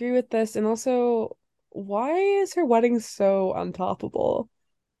agree with this. And also, why is her wedding so untoppable?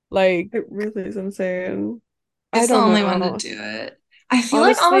 Like, It really is insane. I it's the don't only one to know. do it. I feel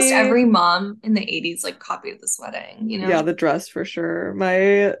like almost Honestly, every mom in the 80s like copied this wedding, you Yeah, know? the dress for sure.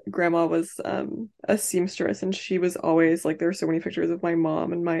 My grandma was a seamstress and she was always like there are so many pictures of my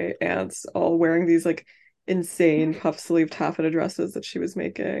mom and my aunts all wearing these like insane puff sleeve taffeta dresses that she was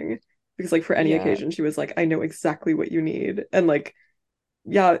making because like for any yeah. occasion she was like I know exactly what you need. And like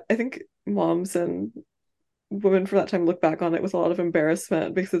yeah, I think moms and women from that time look back on it with a lot of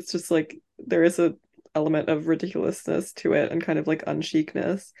embarrassment because it's just like there is a element of ridiculousness to it and kind of like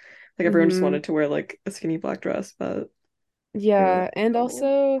unchicness. Like everyone just Hmm. wanted to wear like a skinny black dress, but they were Yeah, and incredible.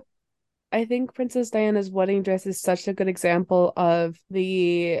 also I think Princess Diana's wedding dress is such a good example of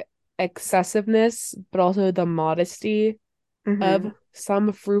the excessiveness, but also the modesty of Hmm.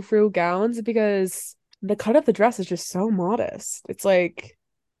 some frou-frou gowns because the cut of the dress is just so modest. It's like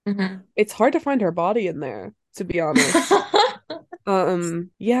Mm-hmm. it's hard to find her body in there, to be honest.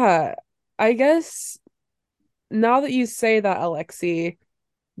 Yeah, I guess now that you say that, Alexi,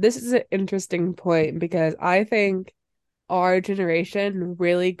 this is an interesting point because I think our generation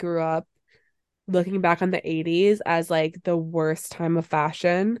really grew up looking back on the 80s as like the worst time of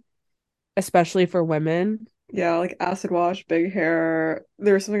fashion, especially for women. Yeah, like acid wash, big hair.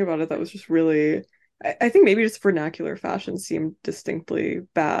 There was something about it that was just really, I think maybe just vernacular fashion seemed distinctly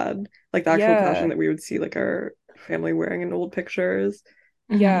bad. Like the actual fashion Yeah. that we would see like our family wearing in old pictures.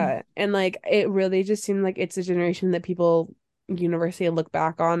 Mm-hmm. Yeah, and like it really just seemed like it's a generation that people universally look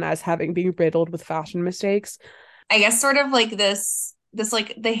back on as having been riddled with fashion mistakes. I guess sort of like this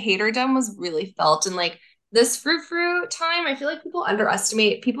like the haterdom was really felt in like this frou frou time. I feel like people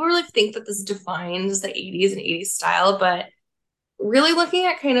really think that this defines the 80s and 80s style, but really looking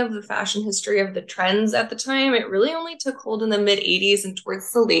at kind of the fashion history of the trends at the time, it really only took hold in the mid 80s, and towards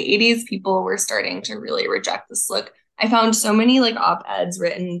the late 80s, people were starting to really reject this look. I found so many like op-eds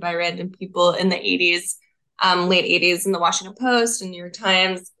written by random people in the 80s, late 80s in the Washington Post and New York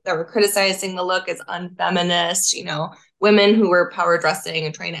Times that were criticizing the look as unfeminist, women who were power dressing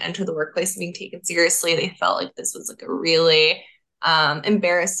and trying to enter the workplace and being taken seriously. They felt like this was like a really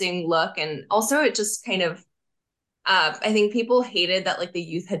embarrassing look. And also it just kind of I think people hated that like the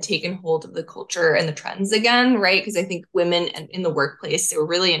youth had taken hold of the culture and the trends again, right? Because I think women in the workplace, they were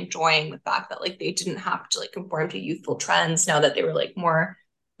really enjoying the fact that like they didn't have to like conform to youthful trends now that they were like more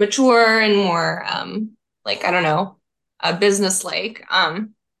mature and more like I don't know, business like.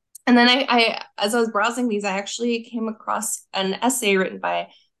 And then I as I was browsing these, I actually came across an essay written by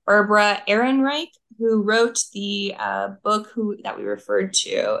Barbara Ehrenreich, who wrote the book who that we referred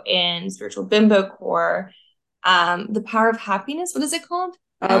to in Spiritual Bimbo Core, The Power of Happiness. What is it called?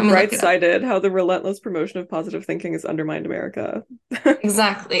 Let me look it up. Bright-sided, how the relentless promotion of positive thinking has undermined America.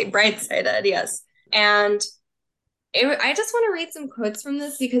 Exactly. Bright-sided, yes. And I just want to read some quotes from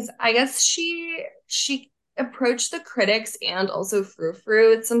this because I guess she approached the critics and also Frou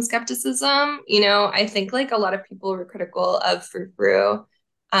Frou with some skepticism. I think like a lot of people were critical of Frou Frou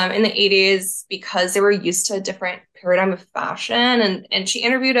in the 80s because they were used to a different paradigm of fashion. And she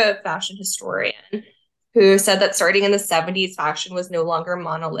interviewed a fashion historian who said that starting in the 70s, fashion was no longer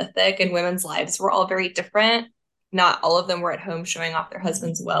monolithic and women's lives were all very different. Not all of them were at home showing off their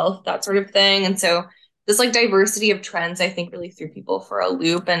husband's wealth, that sort of thing. And so this like diversity of trends, I think, really threw people for a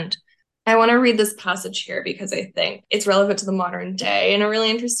loop. And I want to read this passage here because I think it's relevant to the modern day in a really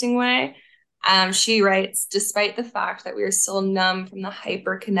interesting way. She writes, despite the fact that we are still numb from the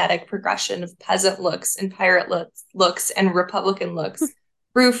hyperkinetic progression of peasant looks and pirate looks and Republican looks,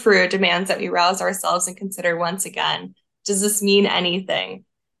 Frou Frou demands that we rouse ourselves and consider once again, does this mean anything?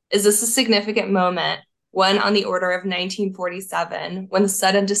 Is this a significant moment? One on the order of 1947, when the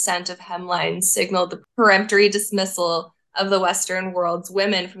sudden descent of hemlines signaled the peremptory dismissal of the Western world's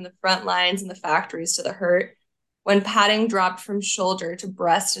women from the front lines and the factories to the hurt, when padding dropped from shoulder to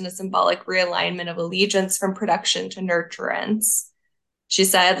breast in a symbolic realignment of allegiance from production to nurturance. She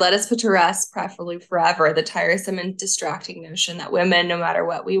said, let us put to rest, preferably forever, the tiresome and distracting notion that women, no matter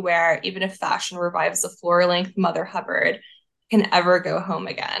what we wear, even if fashion revives the floor-length Mother Hubbard, can ever go home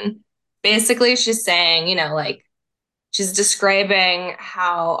again. Basically, she's saying, like, she's describing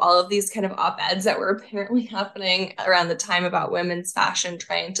how all of these kind of op-eds that were apparently happening around the time about women's fashion,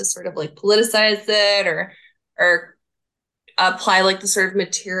 trying to sort of like politicize it or apply like the sort of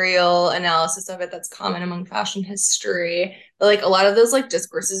material analysis of it that's common among fashion history. But like a lot of those like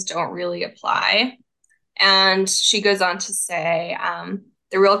discourses don't really apply. And she goes on to say,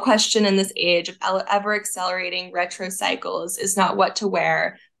 the real question in this age of ever accelerating retro cycles is not what to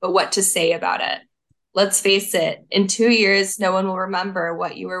wear, but what to say about it. Let's face it, in 2 years, no one will remember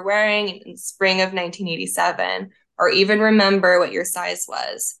what you were wearing in spring of 1987, or even remember what your size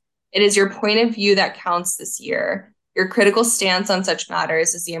was. It is your point of view that counts this year. Your critical stance on such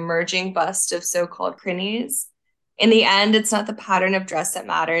matters is the emerging bust of so-called cronies. In the end, it's not the pattern of dress that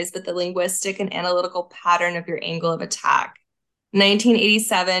matters, but the linguistic and analytical pattern of your angle of attack.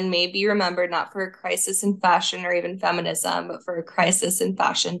 1987 may be remembered not for a crisis in fashion or even feminism, but for a crisis in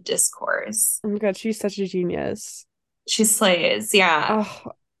fashion discourse. Oh my God, she's such a genius. She slays, yeah.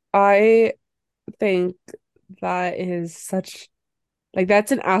 Oh, I think that is such like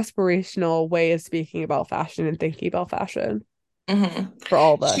that's an aspirational way of speaking about fashion and thinking about fashion Mm-hmm. for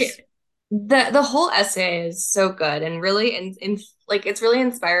all of She, us. the whole essay is so good and really in like it's really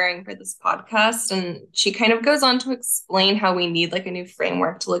inspiring for this podcast. And she kind of goes on to explain how we need like a new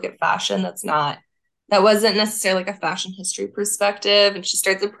framework to look at fashion that wasn't necessarily like a fashion history perspective. And she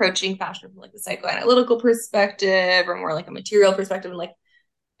starts approaching fashion from like a psychoanalytical perspective or more like a material perspective and like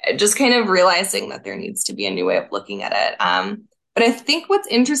just kind of realizing that there needs to be a new way of looking at it. But I think what's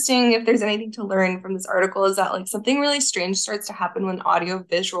interesting, if there's anything to learn from this article, is that like something really strange starts to happen when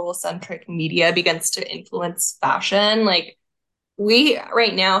audio-visual centric media begins to influence fashion. Like we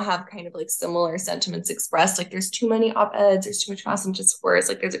right now have kind of like similar sentiments expressed. Like there's too many op-eds, there's too much fashion discourse,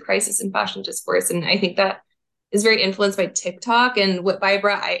 like there's a crisis in fashion discourse. And I think that is very influenced by TikTok and what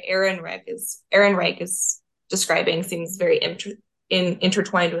Aaron Reich is describing seems very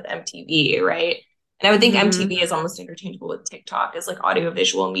intertwined with MTV, right? And I would think Hmm. MTV is almost interchangeable with TikTok as like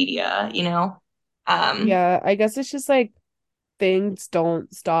audiovisual media. Um, Yeah, I guess it's just like things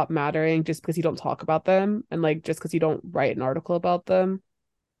don't stop mattering just because you don't talk about them and like just because you don't write an article about them,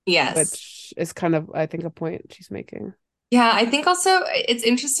 yes. which is kind of, I think, a point she's making. Yeah, I think also it's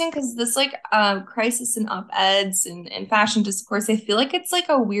interesting because this like crisis in op-eds and fashion discourse, I feel like it's like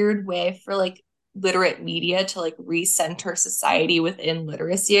a weird way for like literate media to like recenter society within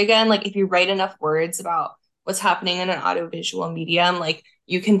literacy again. Like if you write enough words about what's happening in an audiovisual medium, like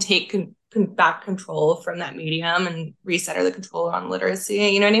you can take back control from that medium and recenter the control on literacy.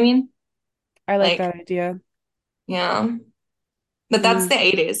 You know what I mean? I like Like, that idea. yeah. But that's Mm. the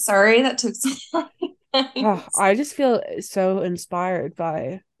 80s. Sorry, that took so long. Oh, I just feel so inspired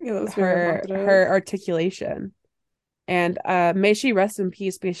by Yeah, that was very her evocative. articulation. And may she rest in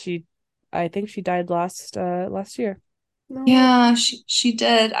peace because I think she died last year. No. Yeah, she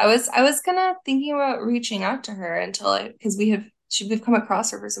did. I was gonna thinking about reaching out to her until because we've come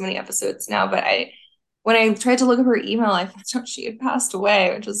across her for so many episodes now, but I when I tried to look up her email, I found out she had passed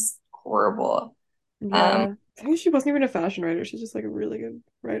away, which is horrible. Um, Yeah. I think she wasn't even a fashion writer. She's just like a really good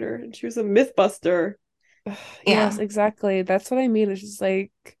writer. And she was a myth buster. Yes, yeah. exactly. That's what I mean. It's just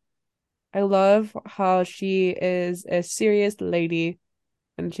like I love how she is a serious lady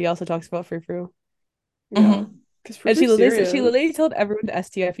and she also talks about Frou Frou. Yeah. Hmm. Because Frou And Frou's she serious. literally told everyone to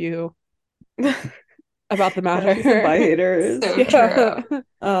STFU about the Yeah, she's some matter. bi haters. So true. Yeah.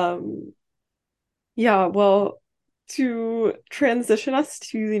 Um, yeah, well, to transition us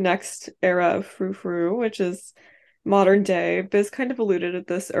to the next era of Frou Frou, which is modern day, Biz kind of alluded at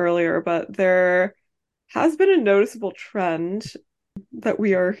this earlier, but there has been a noticeable trend that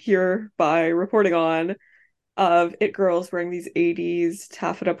we are hereby reporting on of it girls wearing these 80s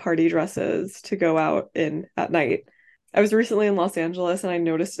taffeta party dresses to go out in at night. I was recently in Los Angeles and I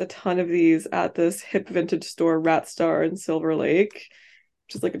noticed a ton of these at this hip vintage store, Rat Star in Silver Lake,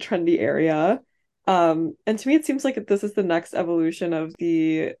 which is like a trendy area. And to me, it seems like this is the next evolution of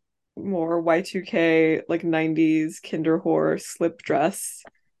the more Y2K, like 90s Kinder Horror slip dress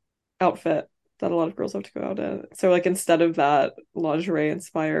outfit that a lot of girls have to go out in. So like instead of that lingerie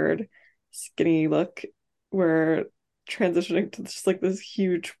inspired skinny look, we're transitioning to just like this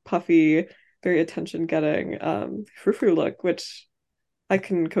huge puffy, very attention getting frou-frou look, which I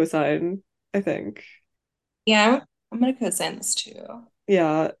can co-sign, I think. Yeah, I'm gonna co-sign this too.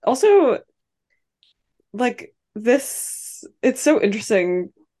 Yeah. Also, like this, it's so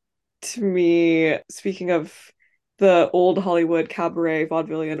interesting to me, speaking of the old Hollywood cabaret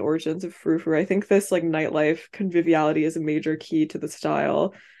vaudevillian origins of frou frou, I think this like nightlife conviviality is a major key to the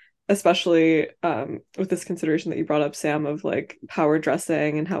style, especially with this consideration that you brought up, Sam, of like power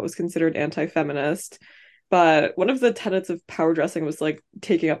dressing and how it was considered anti-feminist. But one of the tenets of power dressing was like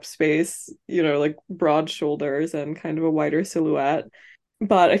taking up space, like broad shoulders and kind of a wider silhouette.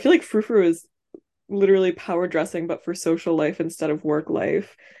 But I feel like frou frou is literally power dressing, but for social life instead of work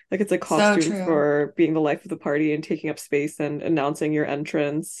life. Like it's a So costume true. for being the life of the party and taking up space and announcing your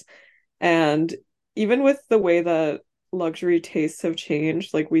entrance. And even with the way that luxury tastes have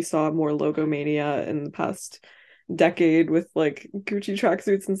changed, like we saw more logomania in the past decade with like Gucci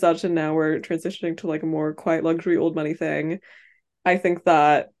tracksuits and such, and now we're transitioning to like a more quiet luxury old money thing. I think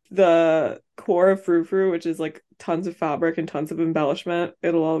that the core of frou frou, which is like tons of fabric and tons of embellishment,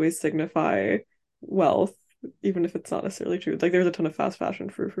 it'll always signify wealth, even if it's not necessarily true. Like there's a ton of fast fashion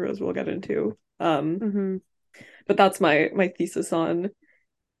frou frou as we'll get into. Hmm. But that's my thesis on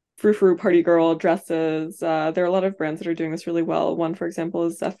frou frou party girl dresses. There are a lot of brands that are doing this really well. One, for example,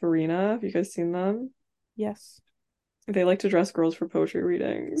 is Zephyrina. Have you guys seen them? Yes. They like to dress girls for poetry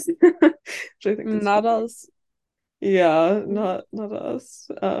readings, which I think is Not funny. us. Yeah, not us.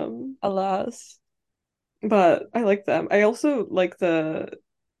 Alas. But I like them. I also like the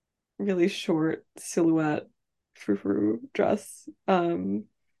really short silhouette frou frou dress.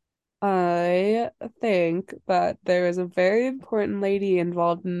 I think that there is a very important lady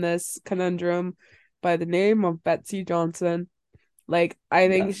involved in this conundrum by the name of Betsy Johnson. Like, I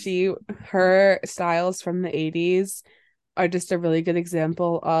think Yes. her styles from the 80s are just a really good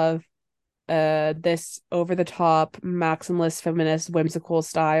example of this over the top maximalist feminist whimsical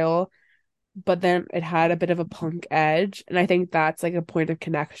style, but then it had a bit of a punk edge, and I think that's like a point of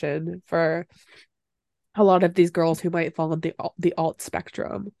connection for a lot of these girls who might fall in the alt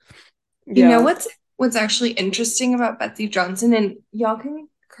spectrum. You know Yeah. what's actually interesting about Betsy Johnson, and y'all can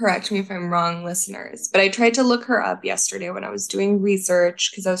correct me if I'm wrong, listeners, but I tried to look her up yesterday when I was doing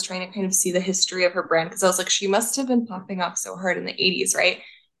research because I was trying to kind of see the history of her brand because I was like, she must have been popping off so hard in the 80s, right?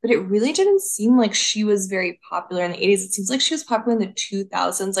 But it really didn't seem like she was very popular in the 80s. It seems like she was popular in the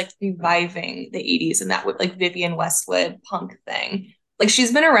 2000s, like reviving the 80s and that with like Vivienne Westwood punk thing. Like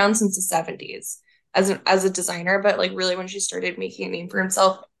she's been around since the 70s as a designer, but like really when she started making a name for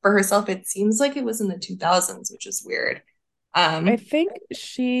herself, it seems like it was in the 2000s, which is weird. I Um, think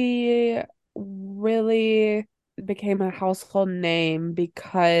she really became a household name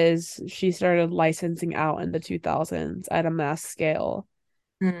because she started licensing out in the 2000s at a mass scale.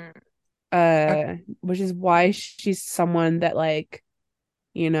 hmm, okay. Which is why she's someone that like,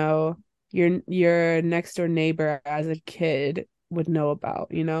 you know, your next door neighbor as a kid would know about,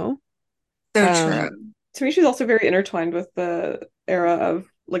 you know? So true. To me, she's also very intertwined with the era of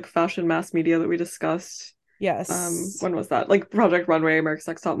like fashion mass media that we discussed. Yes. When was that? Like Project Runway, America's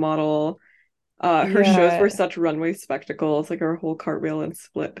Next Top Model. Her shows were Yeah. such runway spectacles, like her whole cartwheel and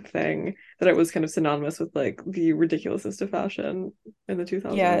split thing, that it was kind of synonymous with like the ridiculousness of fashion in the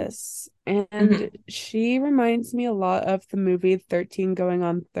 2000s. Yes. And Mhm. she reminds me a lot of the movie 13 Going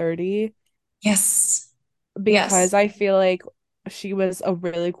on 30 Yes. because Yes. I feel like she was a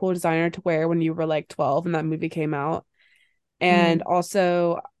really cool designer to wear when you were like 12 and that movie came out. And Mm.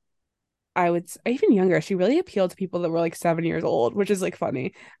 also, even younger, she really appealed to people that were like 7 years old, which is like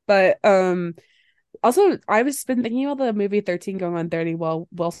funny. But also I was been thinking about the movie 13 Going on 30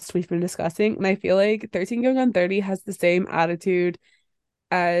 whilst we've been discussing, and I feel like 13 Going on 30 has the same attitude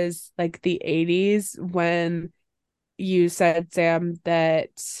as like the 80s when you said, Sam, that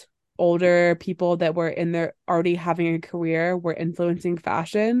older people that were in their already having a career were influencing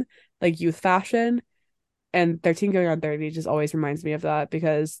fashion, like youth fashion. And 13 going on 30 just always reminds me of that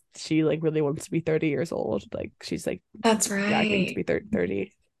because she like really wants to be 30 years old. Like she's like That's gagging to right. be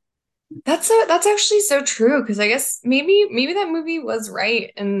 30. That's actually so true because I guess maybe that movie was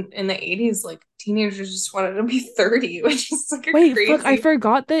right in the 80s like teenagers just wanted to be 30, which is like a Wait, fuck, I crazy.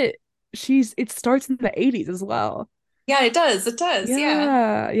 forgot that it starts in the 80s as well. Yeah, it does. It does.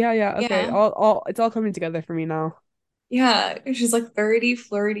 Yeah. Yeah. Okay. Yeah. All it's all coming together for me now. Yeah. She's like 30,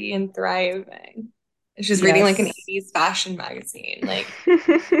 flirty, and thriving. And she's reading like an Yes. 80s fashion magazine. Like,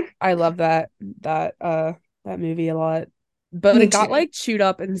 I love that movie a lot. But me it got too. like chewed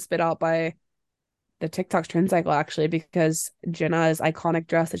up and spit out by the TikTok trend cycle actually because Jenna's iconic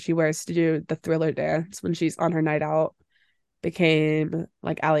dress that she wears to do the Thriller dance when she's on her night out became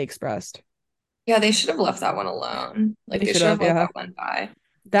like AliExpressed. Yeah, they should have left that one alone. Like They they should should have, have let yeah. that one by.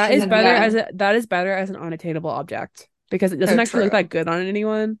 That She is had better yeah, as an unattainable object because it doesn't so actually look true. that good on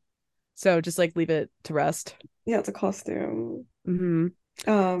anyone. So just like leave it to rest. Yeah, it's a costume. Hmm.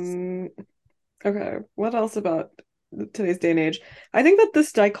 Um, okay, what else about today's day and age? I think that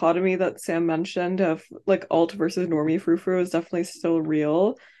this dichotomy that Sam mentioned of like alt versus normie frou frou is definitely still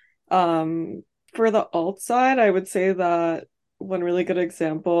real. Um, for the alt side, I would say that one really good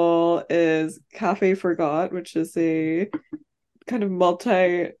example is Cafe Forgot, which is a kind of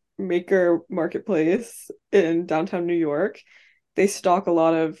multi-maker marketplace in downtown New York. They stock a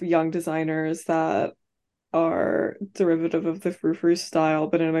lot of young designers that are derivative of the frou frou style,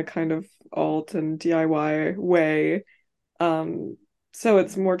 but in a kind of alt and DIY way. Um, so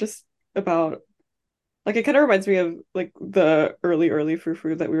it's more just about like it kind of reminds me of like the early frou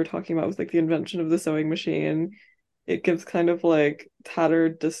frou that we were talking about with like the invention of the sewing machine. It gives kind of like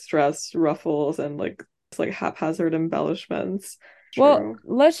tattered, distressed ruffles and like it's like haphazard embellishments. Well, True.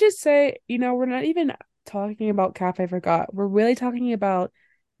 let's just say, we're not even talking about Cafe Forgot. We're really talking about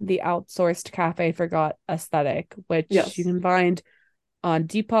the outsourced Cafe Forgot aesthetic, which you Yes. can find on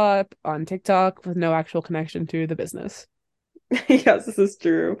Depop, on TikTok, with no actual connection to the business. Yes, this is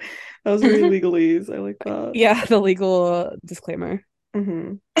true. That was very legalese. I like that. Yeah, the legal disclaimer.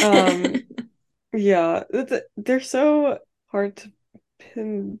 Hmm. Yeah, they're so hard to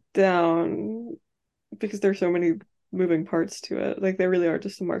pin down because there's so many moving parts to it. Like they really are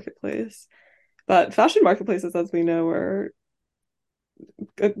just a marketplace. But fashion marketplaces, as we know, are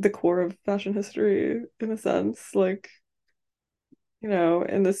at the core of fashion history in a sense. Like,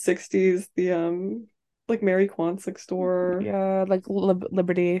 in the 60s, the like Mary Quantick store. Yeah, like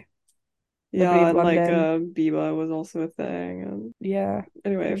Liberty Yeah, of and like London. Biba was also a thing. And Yeah, for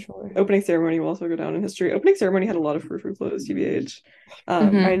anyway, sure. opening ceremony will also go down in history. Opening ceremony had a lot of frou-frou clothes, TBH. I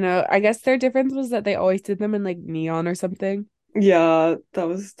Hmm. know. I guess their difference was that they always did them in like neon or something. Yeah, that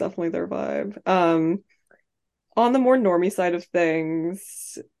was definitely their vibe. On the more normie side of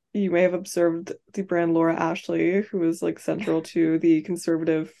things, you may have observed the brand Laura Ashley, who was like central to the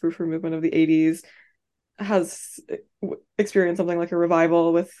conservative frou-frou movement of the 80s, has experienced something like a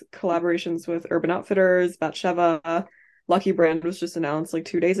revival with collaborations with Urban Outfitters, Batsheva. Lucky Brand was just announced like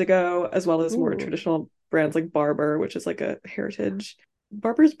 2 days ago, as well as more Ooh, traditional brands like Barber, which is like a heritage.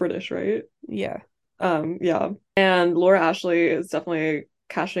 Barber's British, right? yeah. Yeah. And Laura Ashley is definitely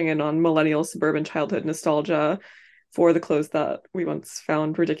cashing in on millennial suburban childhood nostalgia for the clothes that we once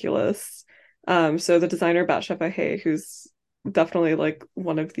found ridiculous. So the designer Batsheva Hey, who's definitely like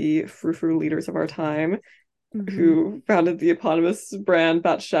one of the frou-frou leaders of our time, Hmm. who founded the eponymous brand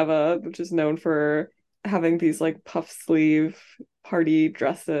Batsheva, which is known for having these like puff sleeve party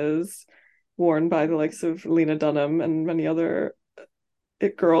dresses worn by the likes of Lena Dunham and many other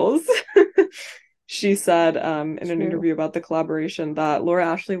it girls. She said in an True. interview about the collaboration that Laura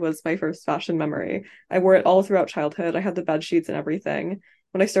Ashley was my first fashion memory. I wore it all throughout childhood. I had the bed sheets and everything.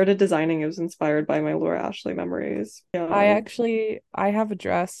 When I started designing, it was inspired by my Laura Ashley memories. Yeah. I have a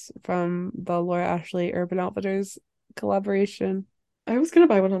dress from the Laura Ashley Urban Outfitters collaboration. I was gonna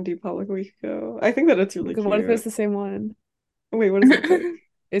buy one on Depop like a week ago. I think that it's really What if it's cute. the same one? Wait, what does it say?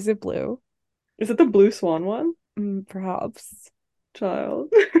 Is it blue? Is it the Blue Swan one? Perhaps.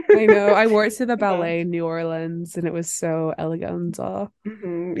 Child. I know. I wore it to the Yeah. ballet in New Orleans and it was so elegant.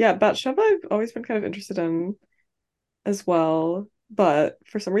 Yeah, Batsheva I've always been kind of interested in as well, but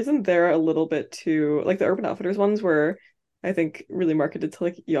for some reason they're a little bit too like the Urban Outfitters ones were, I think, really marketed to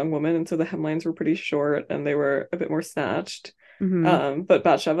like young women, and so the hemlines were pretty short and they were a bit more snatched. Hmm. But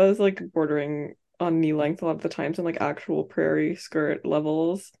Batsheva is like bordering on knee length a lot of the times and like actual prairie skirt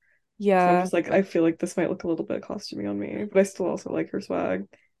levels. So I'm Yeah. just like, I feel like this might look a little bit costumey on me, but I still also like her swag.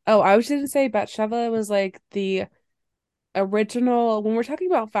 Oh, I was gonna say Bathsheba was like the original when we're talking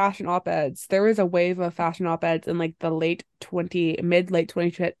about fashion op-eds, there was a wave of fashion op-eds in like the late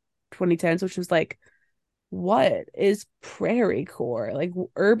 2010s, which was like, what is prairie core? Like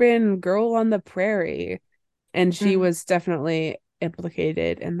urban girl on the prairie. And she Mm. was definitely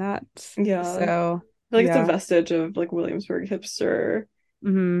implicated in that. Yeah. I So feel like it's a yeah. vestige of like Williamsburg hipster.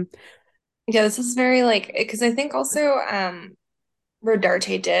 Hmm. Yeah, this is very like because I think also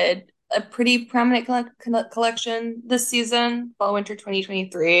Rodarte did a pretty prominent collection this season, fall winter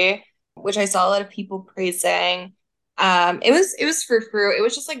 2023, which I saw a lot of people praising. It was Frou Frou. It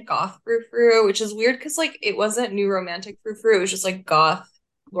was just like goth Frou Frou, which is weird because like it wasn't new romantic Frou Frou. It was just like goth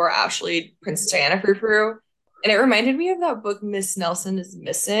Laura Ashley, Princess Diana Frou Frou. And it reminded me of that book Miss Nelson is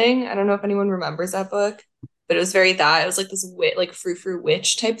Missing. I don't know if anyone remembers that book, but it was very that. It was like this wit like Frou Frou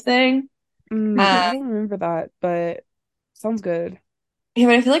witch type thing. Hmm. I don't remember that, but sounds good. Yeah,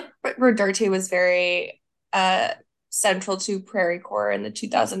 but I feel like Rodarte was very uh central to Prairie Core in the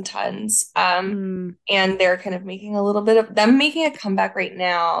 2010s. Mm, And they're kind of making a little bit of them making a comeback right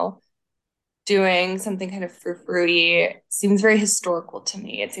now, doing something kind of fruity. Seems very historical to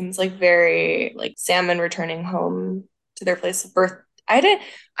me. It seems like very like salmon returning home to their place of birth. I didn't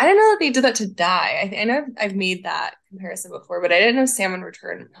know that they did that to die. I know I've made that comparison before, but I didn't know salmon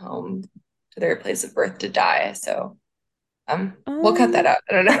return home to their place of birth to die. So we'll cut that um, out.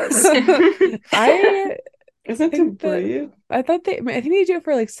 I don't know. I Isn't it to think that breathe? I think they do it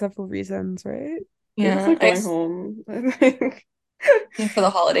for like several reasons, right? They're just Yeah, like going home, I think. yeah, for the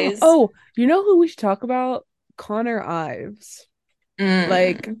holidays. Oh, you know who we should talk about? Connor Ives. Like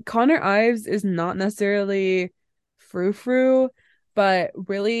Mm. Connor Ives is not necessarily frou frou, but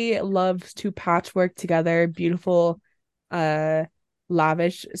really loves to patchwork together beautiful, uh,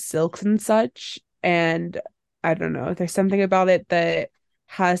 lavish silks and such. And I don't know, there's something about it that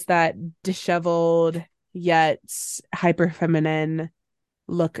has that disheveled yet hyper feminine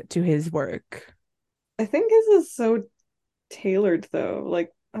look to his work. I think his is so tailored though.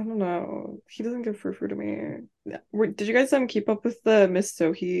 Like, I don't know. He doesn't give frou frou to me. Yeah. Did you guys keep up with the Miss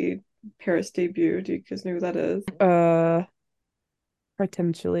Sohee Paris debut? Do you guys know who that is? Uh,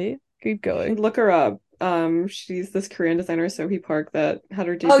 Potentially. Keep going. Look her up. She's this Korean designer, Sohee Park, that had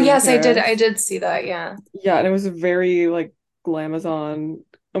her Oh debut in yes, I did. I Paris. did see that. Yeah. Yeah, and it was very like glamazon,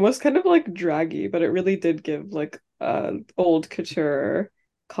 almost kind of like draggy, but it really did give like old couture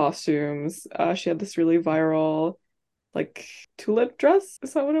costumes. She had this really viral like tulip dress.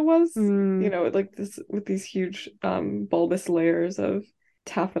 Is that what it was? You Mm, know, like this with these huge bulbous layers of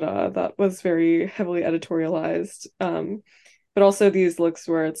taffeta that was very heavily editorialized. But also these looks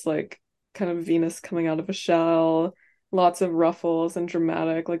where it's like kind of Venus coming out of a shell, lots of ruffles and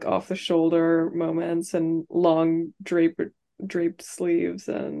dramatic, like off the shoulder moments and long draped sleeves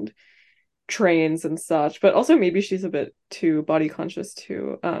and trains and such. But also maybe she's a bit too body conscious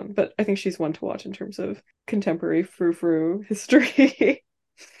too. But I think she's one to watch in terms of contemporary frou frou history.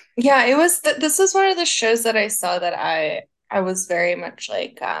 Yeah, it was this was one of the shows that I saw that I was very much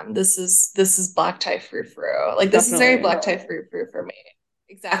like this is black tie frou frou. Like this is very Definitely. black tie frou frou for me.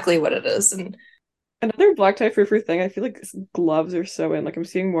 Exactly what it is. And Another black tie frou frou thing, I feel like gloves are so in. Like I'm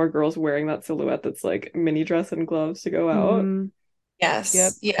seeing more girls wearing that silhouette that's like mini dress and gloves to go out. mm-hmm. Yep.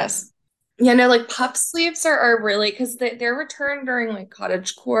 yes, yes. Yeah, no, like puff sleeves are really because their return during like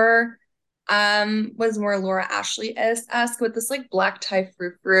cottagecore was more Laura Ashley-esque with this like black tie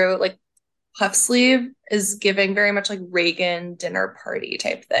frou frou like puff sleeve is giving very much like Reagan dinner party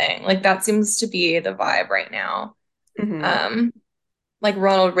type thing. Like that seems to be the vibe right now. Hmm. Um, like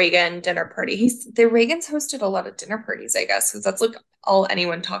Ronald Reagan dinner party. The Reagans hosted a lot of dinner parties, I guess, because that's like all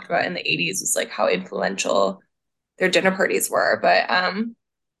anyone talked about in the 80s was like how influential their dinner parties were. But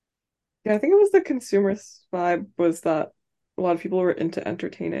Yeah, I think it was the consumerist vibe was that a lot of people were into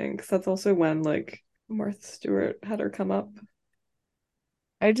entertaining because that's also when like Martha Stewart had her come up.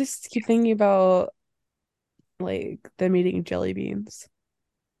 I just keep thinking about like them eating jelly beans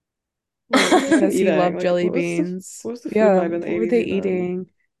Wait, what were they because he eating? loved Like, jelly beans. what was the food Yeah, vibe in the what were 80s they even? eating?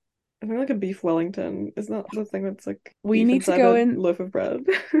 I think like a beef Wellington. Isn't that the thing that's like We beef need to inside go a in. loaf of bread?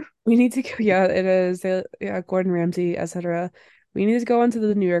 We need to go. Yeah, it is. Yeah, Gordon Ramsay, etc. We need to go into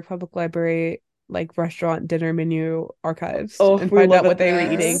the New York Public Library like restaurant dinner menu archives Oh, and we find love out what it they were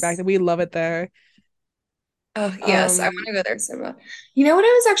eating back yes. then. We love it there. Oh, yes, I want Um, to go there so bad. You know what I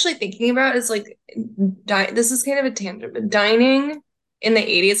was actually thinking about is like this is kind of a tangent, but dining in the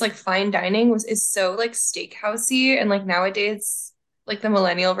 80s, like fine dining is so like steakhousey and like nowadays like the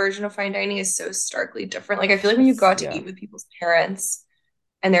millennial version of fine dining is so starkly different. Like I feel like when you go out to Yeah. eat with people's parents,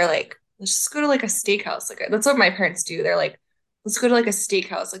 and they're like, let's just go to like a steakhouse. Like that's what my parents do. They're like, let's go to like a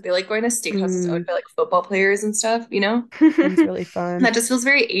steakhouse. Like they like going to steakhouses owned Mm, by like football players and stuff, you know? sounds really fun. That just feels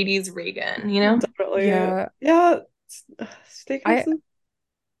very 80s Reagan, you know? Definitely. Yeah, Yeah, I steakhouses,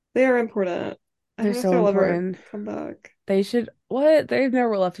 they are important. I they're don't know if so they'll ever important. come back. They should what? They've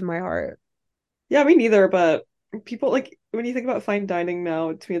never left in my heart. Yeah, me neither, but people like when you think about fine dining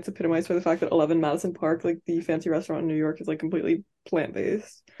now, to me it's epitomized by the fact that 11 Madison Park, like the fancy restaurant in New York, is like completely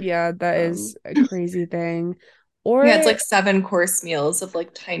plant-based. Yeah, that is Um, a crazy thing. Yeah, it's Or like 7 course meals of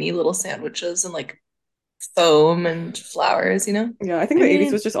like tiny little sandwiches and like foam and flowers, you know? yeah, I think I the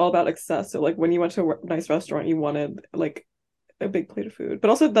 80s mean, was just all about excess. So like when you went to a nice restaurant, you wanted like a big plate of food. But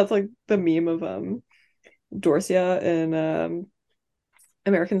also that's like the meme of Dorsia in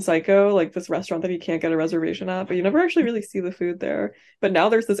American Psycho, like this restaurant that you can't get a reservation at, but you never actually really see the food there. But now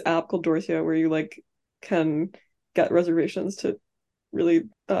there's this app called Dorsia where you like can get reservations to really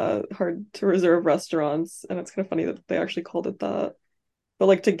hard to reserve restaurants, and it's kind of funny that they actually called it that. But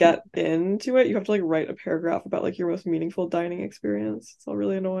like to get into it, you have to like write a paragraph about like your most meaningful dining experience. It's all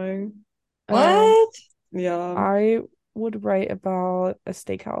really annoying. uh, What? Yeah. I would write about a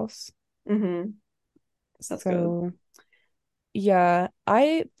steakhouse. Mm-hmm. That's good. So, yeah,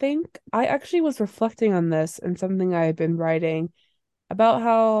 I think I actually was reflecting on this and something I've been writing about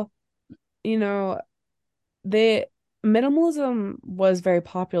how, you know, the minimalism was very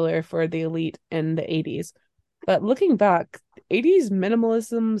popular for the elite in the 80s. But looking back, 80s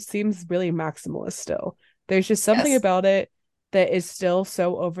minimalism seems really maximalist still. There's just something Yes. about it that is still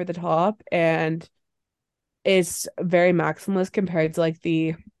so over the top and it's very maximalist compared to like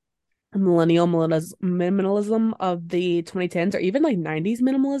the millennial minimalism of the 2010s or even like 90s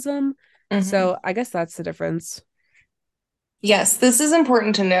minimalism. Hmm. So I guess that's the difference. Yes, this is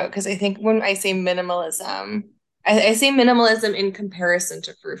important to note because I think when I say minimalism, I say minimalism in comparison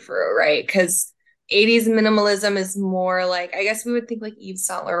to Frou Frou, right? Because 80s minimalism is more like, I guess we would think like Yves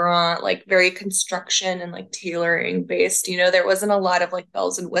Saint Laurent, like very construction and like tailoring based. You know, there wasn't a lot of like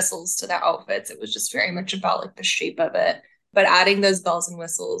bells and whistles to the outfits. It was just very much about like the shape of it. But adding those bells and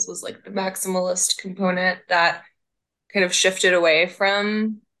whistles was like the maximalist component that kind of shifted away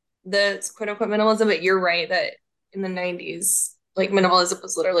from the quote unquote minimalism. But you're right that in the 90s, like minimalism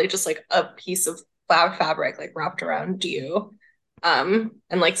was literally just like a piece of cloud fabric like wrapped around you. And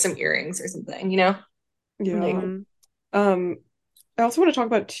like some earrings or something, you know? Like Yeah. Hmm. Um, I also want to talk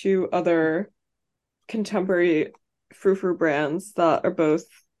about two other contemporary frou-frou brands that are both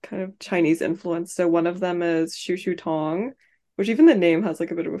kind of Chinese influenced. So one of them is Shu Shu Tong, which even the name has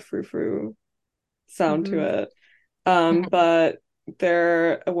like a bit of a frou-frou sound to Hmm. it. mhm. But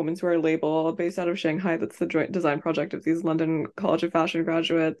they're a women's wear label based out of Shanghai that's the joint design project of these London College of Fashion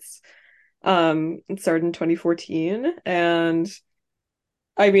graduates. It started in 2014. And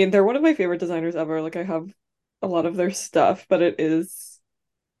I mean, they're one of my favorite designers ever. Like I have a lot of their stuff, but it is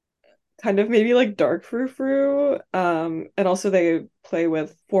kind of maybe like dark frou-frou. And also they play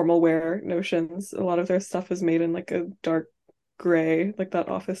with formal wear notions. A lot of their stuff is made in like a dark gray, like that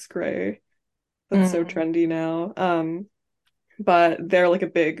office gray that's so Mm. trendy now. But they're like a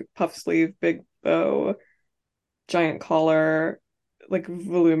big puff sleeve, big bow, giant collar, like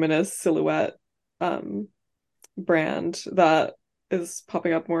voluminous silhouette um brand that is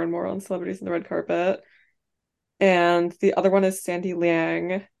popping up more and more on celebrities in the red carpet. And the other one is Sandy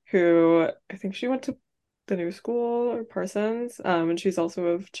Liang, who I think she went to the New School or Parsons, and she's also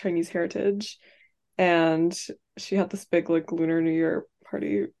of Chinese heritage. And she had this big like Lunar New Year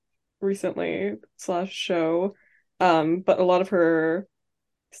party recently slash show. But a lot of her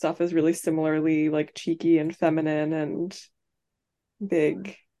stuff is really similarly like cheeky and feminine and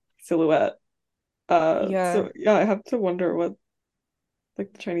big silhouette. Yeah. So yeah, I have to wonder what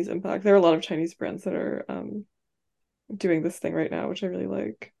like the Chinese impact. There are a lot of Chinese brands that are doing this thing right now, which I really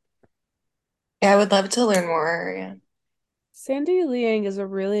like. Yeah, I would love to learn more. Yeah. Sandy Liang is a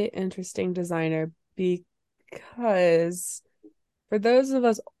really interesting designer because for those of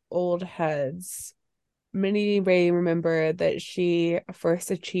us old heads, many may remember that she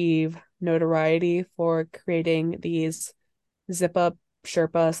first achieved notoriety for creating these zip up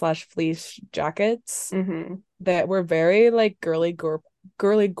Sherpa slash fleece jackets Hmm. that were very like girly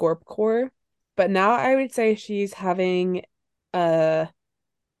gorp core. But now I would say she's having a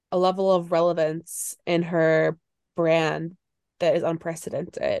a level of relevance in her brand that is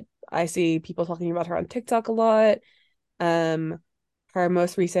unprecedented. I see people talking about her on TikTok a lot. Um, her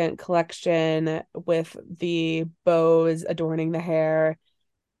most recent collection with the bows adorning the hair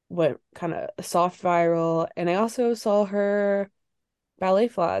went kind of soft viral. And I also saw her ballet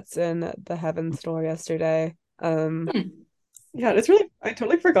flats in the Heaven store yesterday. Hmm. Yeah, it's really I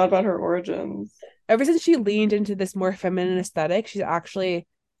totally forgot about her origins. Ever since she leaned into this more feminine aesthetic, she's actually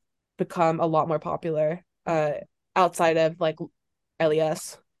become a lot more popular outside of like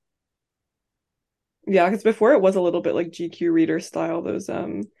LES. Yeah, because before it was a little bit like GQ reader style, those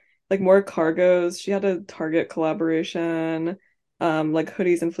like more cargos. She had a Target collaboration, like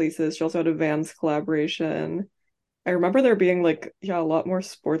hoodies and fleeces. She also had a Vans collaboration. I remember there being like, yeah, a lot more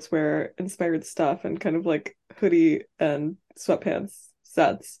sportswear inspired stuff and kind of like hoodie and sweatpants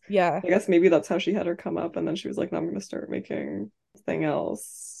sets. Yeah. I guess maybe that's how she had her come up, and then she was like, no, I'm gonna start making something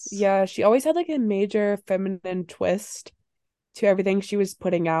else. Yeah, she always had like a major feminine twist to everything she was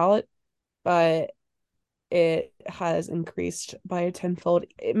putting out, but it has increased by a tenfold.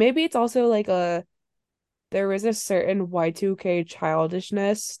 Maybe it's also like there is a certain Y2K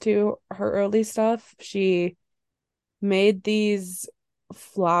childishness to her early stuff. She made these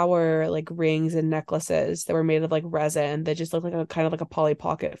flower like rings and necklaces that were made of like resin that just looked like a kind of like a Polly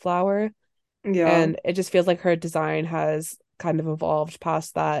Pocket flower. Yeah. And it just feels like her design has kind of evolved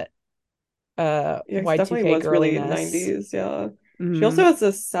past that Yeah, it definitely Y2K was really girliness. 90s. Yeah. She also Mm. has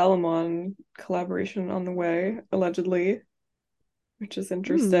a Salomon collaboration on the way, allegedly, which is Mm.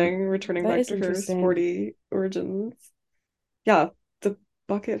 interesting, returning That back is to her interesting. sporty origins. Yeah, the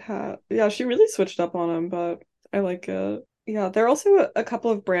bucket hat. Yeah, she really switched up on him, but I like it. Yeah, there are also a couple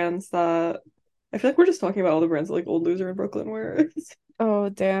of brands that I feel like we're just talking about all the brands that like Old Loser and Brooklyn wears. Oh,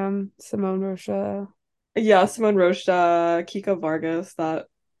 damn. Simone Rocha. Yeah, Simone Rocha, Kika Vargas, that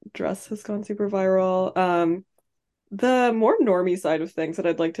dress has gone super viral. The more normie side of things that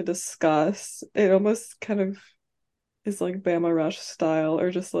I'd like to discuss, it almost kind of is like Bama Rush style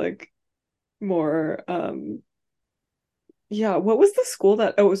or just like more yeah, what was the school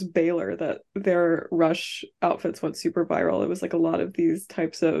that oh it was Baylor that their Rush outfits went super viral. It was like a lot of these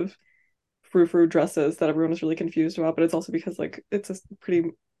types of frou frou dresses that everyone was really confused about, but it's also because like it's a pretty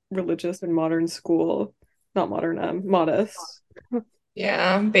religious and modern school. Not modern, modest.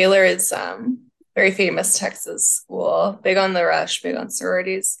 Yeah, Baylor is very famous Texas school. Big on the rush, big on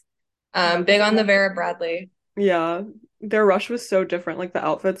sororities. Big on the Vera Bradley. Yeah, their Rush was so different. Like the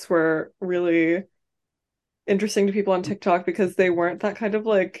outfits were really interesting to people on TikTok because they weren't that kind of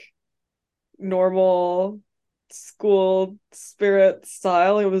like normal school spirit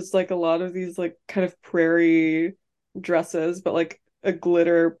style. It was like a lot of these like kind of prairie dresses, but like a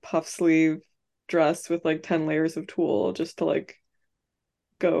glitter puff sleeve dress with like 10 layers of tulle just to like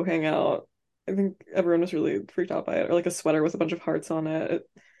go hang out. I think everyone was really freaked out by it, or like a sweater with a bunch of hearts on it.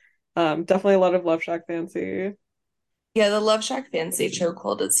 Definitely a lot of Love Shack fancy. Yeah, the Love Shack fancy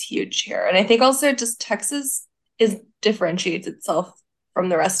chokehold is huge here. And I think also just Texas is differentiates itself from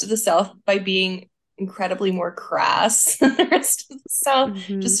the rest of the South by being incredibly more crass than the rest of the South,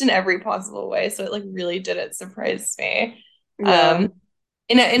 Hmm. just in every possible way. So it like really didn't surprise me. Yeah, Um,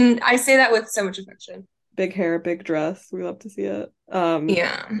 and I say that with so much affection. big hair, big dress. We love to see it.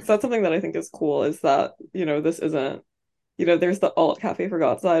 Yeah. So that's something that I think is cool is that, this isn't, there's the alt Cafe for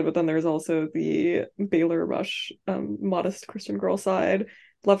God side, but then there's also the Baylor Rush, modest Christian girl side.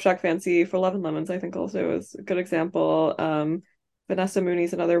 Love Shack Fancy for Love and Lemons, I think also is a good example. Vanessa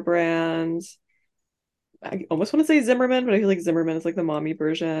Mooney's another brand. I almost want to say Zimmerman, but I feel like Zimmerman is like the mommy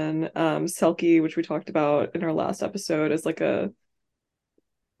version. Selkie, which we talked about in our last episode, is like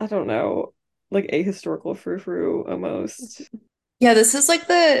I don't know, like ahistorical frou frou almost. Yeah, this is like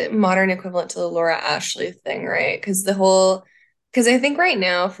the modern equivalent to the Laura Ashley thing, right? Because I think right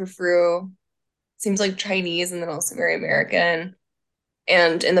now for Frou seems like Chinese and then also very American.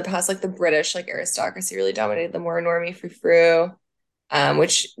 And in the past, like the British, like aristocracy really dominated the more normie frou-frou,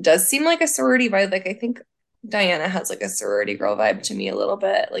 which does seem like a sorority vibe. Like I think Diana has like a sorority girl vibe to me a little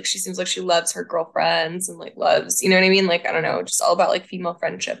bit. Like she seems like she loves her girlfriends and like loves, you know what I mean? Like I don't know, just all about like female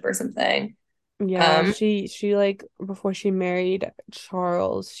friendship or something. Yeah, Um, she like before she married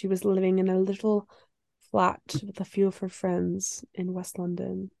Charles, she was living in a little flat with a few of her friends in West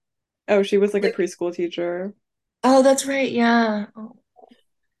London. Oh, she was like a like, preschool teacher. oh, that's right. Yeah. Oh.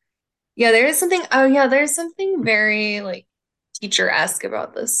 Yeah, there is something. Oh, yeah, there's something very like teacher-esque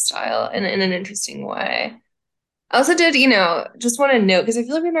about this style in an interesting way. I also did, just want to note because I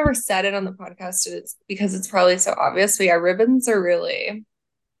feel like we've never said it on the podcast. And it's because it's probably so obvious, but yeah, ribbons are really,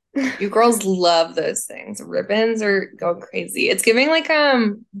 you girls love those things. Ribbons are going crazy. It's giving like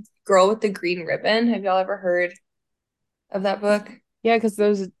Girl with the Green Ribbon. Have y'all ever heard of that book? Yeah, because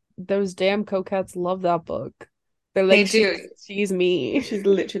those damn coquettes love that book. They're They like, do. she's me. She's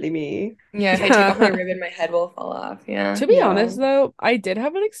literally me. Yeah, if I take off my Yeah. ribbon, my head will fall off. Yeah. To be Yeah. honest though, I did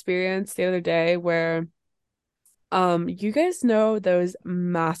have an experience the other day where you guys know those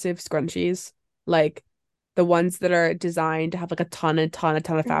massive scrunchies? Like The ones that are designed to have like a ton of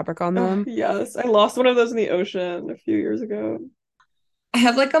fabric on them. Yes, I lost one of those in the ocean a few years ago. I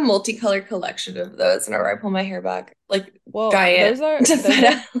have like a multicolored collection of those whenever I pull my hair back, like Well, giant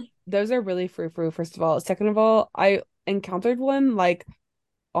taffeta. those are really frou frou, first of all. Second of all, I encountered one like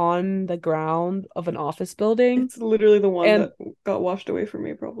on the ground of an office building. It's literally the one And that got washed away from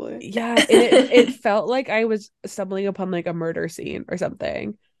me, probably. yeah, and it felt like I was stumbling upon like a murder scene or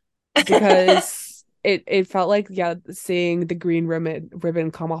something because it felt like, yeah, seeing the green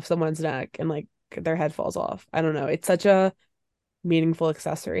ribbon come off someone's neck and like their head falls off. I don't know. It's such a meaningful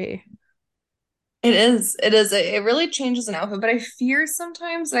accessory. It is. It is. It really changes an outfit, but I fear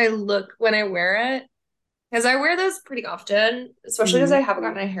sometimes that I look when I wear it because I wear those pretty often, especially because Mhm. I haven't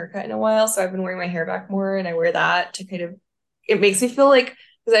gotten a haircut in a while. So I've been wearing my hair back more, and I wear that to kind of. It makes me feel like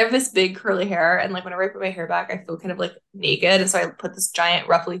because I have this big curly hair, and like whenever I put my hair back, I feel kind of like naked, and so I put this giant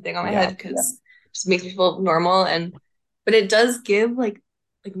ruffly thing on my Yeah. head because it just makes me feel normal. And but it does give like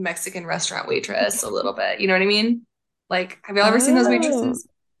Mexican restaurant waitress a little bit. You know what I mean? Like, have y'all ever seen those Oh. waitresses?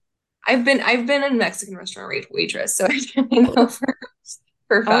 I've been a Mexican restaurant waitress, so I know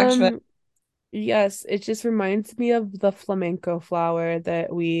for fact. But Um, yes, it just reminds me of the flamenco flower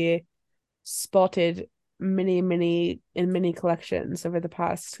that we spotted many collections over the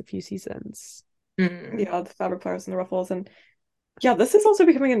past few seasons. mm, Yeah, the fabric flowers and the ruffles. And yeah, this is also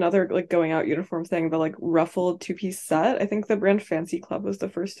becoming another like going out uniform thing, the like ruffled two-piece set. I think the brand Fancy Club was the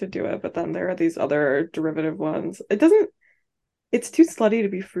first to do it, but then there are these other derivative ones. It's too slutty to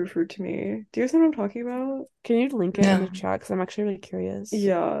be frou frou to me. Do you guys know what I'm talking about? Can you link it in the no. chat? Because I'm actually really curious.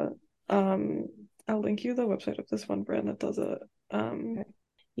 Yeah. Um, I'll link you the website of this one brand that does it. Okay.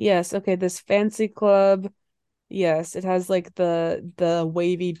 Yes, okay, this fancy club. Yes, it has like the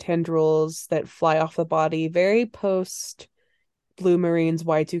wavy tendrils that fly off the body. Very post Blue Marines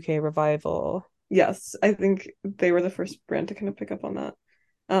Y2K revival. Yes, I think they were the first brand to kind of pick up on that.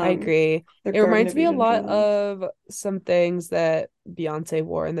 I Um, agree. their It Garden reminds of me a Eden lot dress. of some things that Beyonce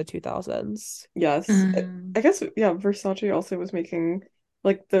wore in the 2000s. Yes. Mm. I guess yeah, Versace also was making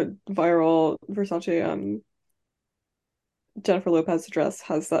like the viral Versace Jennifer Lopez dress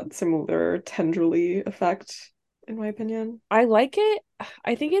has that similar tendrily effect, in my opinion. I like it.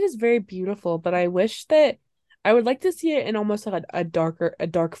 I think it is very beautiful, but I wish that I would like to see it in almost like a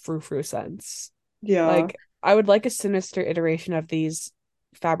dark frou-frou sense. Yeah. Like I would like a sinister iteration of these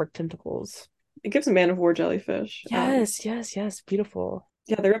fabric tentacles. It gives Man of War jellyfish. Yes, beautiful.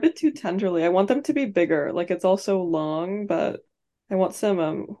 Yeah, they're a bit too tenderly. I want them to be bigger. Like it's also long, but I want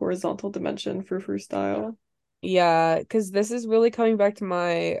some horizontal dimension frou frou style. Yeah, because this is really coming back to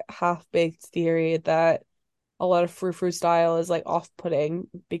my half-baked theory that a lot of frou-frou style is like off-putting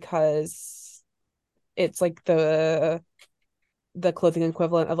because it's like the clothing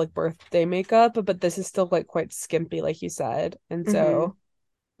equivalent of like birthday makeup, but this is still like quite skimpy, like you said. And Mm-hmm. so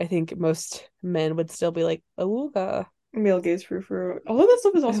I think most men would still be like, "Awooga." Male gaze frou frou. All of that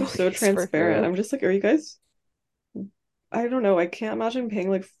stuff is also so He's transparent. frou-frou. I'm just like, are you guys? I don't know. I can't imagine paying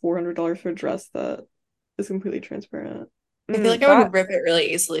like $400 for a dress that is completely transparent. I feel like I That would rip it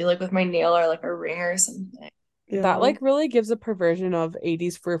really easily, like with my nail or like a ring or something. that Yeah. like really gives a perversion of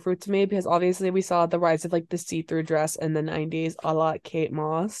 80s frou-frou to me because obviously we saw the rise of like the see-through dress in the 90s a la Kate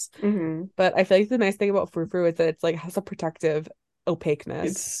Moss. Mm-hmm. But I feel like the nice thing about frou-frou is that it's like has a protective It's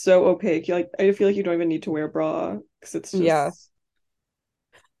opaqueness. so opaque. You like I feel like you don't even need to wear a bra because it's Yeah. just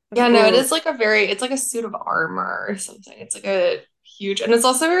I Yeah, don't no, it know. is like it's like a suit of armor or something. It's like a huge, and it's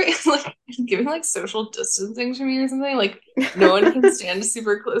also very like giving like social distancing to me or something. Like no one can stand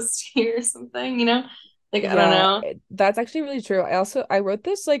super close to you or something, you know? Like I don't Yeah, know. that's actually really true. I wrote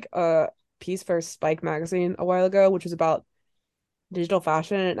this like piece for Spike magazine a while ago, which was about digital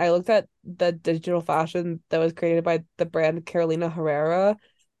fashion. And I looked at the digital fashion that was created by the brand Carolina Herrera,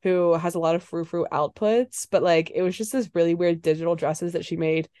 who has a lot of frou-frou outputs, but like it was just this really weird digital dresses that she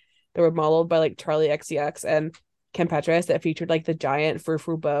made that were modeled by like Charlie XCX and Kim Petras that featured like the giant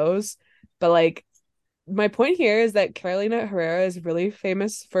frou-frou bows. But like my point here is that Carolina Herrera is really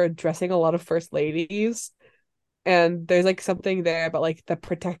famous for dressing a lot of first ladies, and there's like something there about like the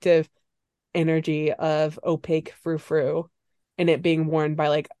protective energy of opaque frou-frou and it being worn by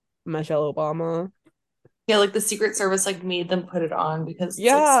like Michelle Obama. Yeah, like the Secret Service like made them put it on because it's like,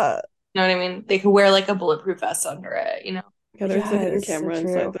 Yeah, you know what I mean? They could wear like a bulletproof vest under it, you know? Yeah, there's the yeah, hidden it's so camera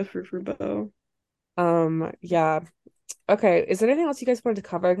inside true. the frou frou bow. Yeah. Okay, is there anything else you guys wanted to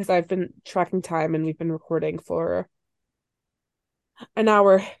cover? Because I've been tracking time and we've been recording for an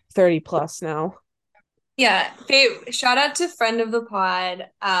hour 30 plus now. Yeah, shout out to friend of the pod,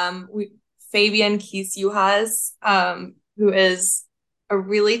 Fabian Kisuhas, who is a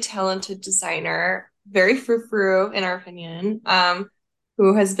really talented designer. very frou-frou in our opinion,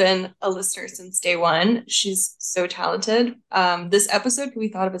 who has been a listener since day one. She's so talented. This episode can be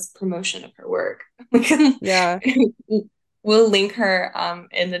thought of as promotion of her work. We can Yeah, we'll link her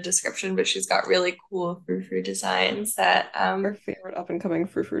in the description, but she's got really cool frou-frou designs that Our favorite up and coming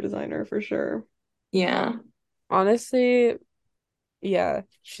frou frou designer for sure. yeah. honestly, yeah,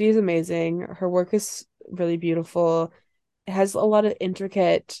 she's amazing. Her work is really beautiful. It has a lot of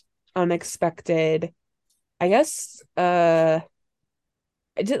intricate, unexpected, I guess,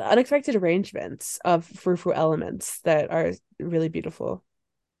 just unexpected arrangements of frou-frou elements that are really beautiful.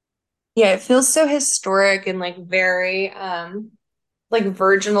 Yeah, it feels so historic and like very like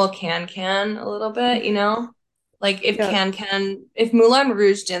virginal can a little bit, you know? Like if Yeah, if Moulin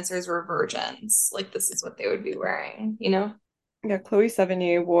Rouge dancers were virgins, like this is what they would be wearing, you know? yeah. Chloe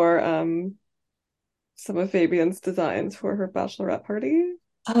Sevigny wore some of Fabian's designs for her bachelorette party.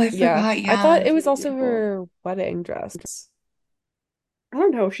 Oh, I Yeah, forgot. I thought Yeah. it It's was really also beautiful. her wedding dress. I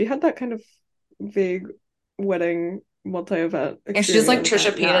don't know. She had that kind of vague wedding multi-event And she's like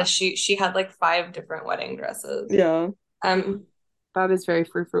experience. Trisha Yeah, Paytas. She had like five different wedding dresses. Yeah, Um, that is very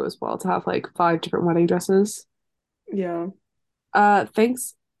frou-frou as well to have like five different wedding dresses. yeah,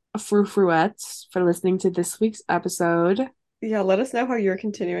 Thanks, Frou-Fruettes, for listening to this week's episode. yeah. Let us know how you're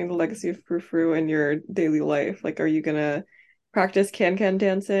continuing the legacy of Frou Frou in your daily life. Like, are you gonna practice can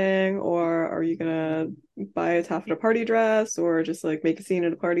dancing, or are you gonna buy a taffeta party dress, or just like make a scene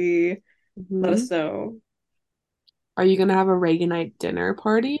at a party? Let us Mhm. know. Are you gonna have a Reaganite dinner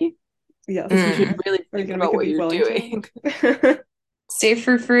party? Because you Yes. should mm. really Are you think gonna make about a what beef you're Wellington? doing. Stay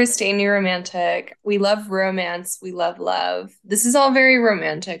frou-frou, stay new romantic. We love romance. We love love. This is all very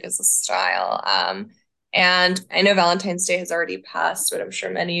romantic as a style. And I know Valentine's Day has already passed, but I'm sure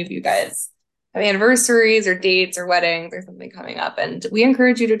many of you guys have anniversaries or dates or weddings or something coming up. And we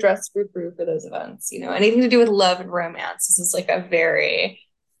encourage you to dress frou-frou for those events. You know, anything to do with love and romance. This is like a very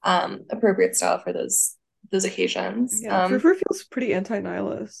appropriate style for those occasions. Yeah, Frou Frou feels pretty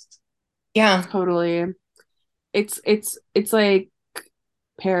anti-nihilist. Yeah. Totally. It's like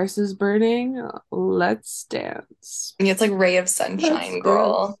Paris is burning. Let's dance. And it's like ray of Let's sunshine, dance.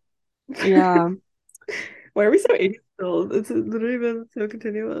 girl. Yeah, Why are we so 80s still? It's literally been so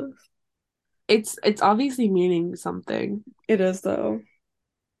continuous. it's obviously meaning something. It is though.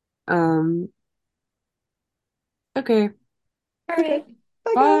 Um, okay, All Okay. right.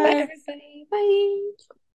 Bye Bye, guys. bye. everybody. Bye.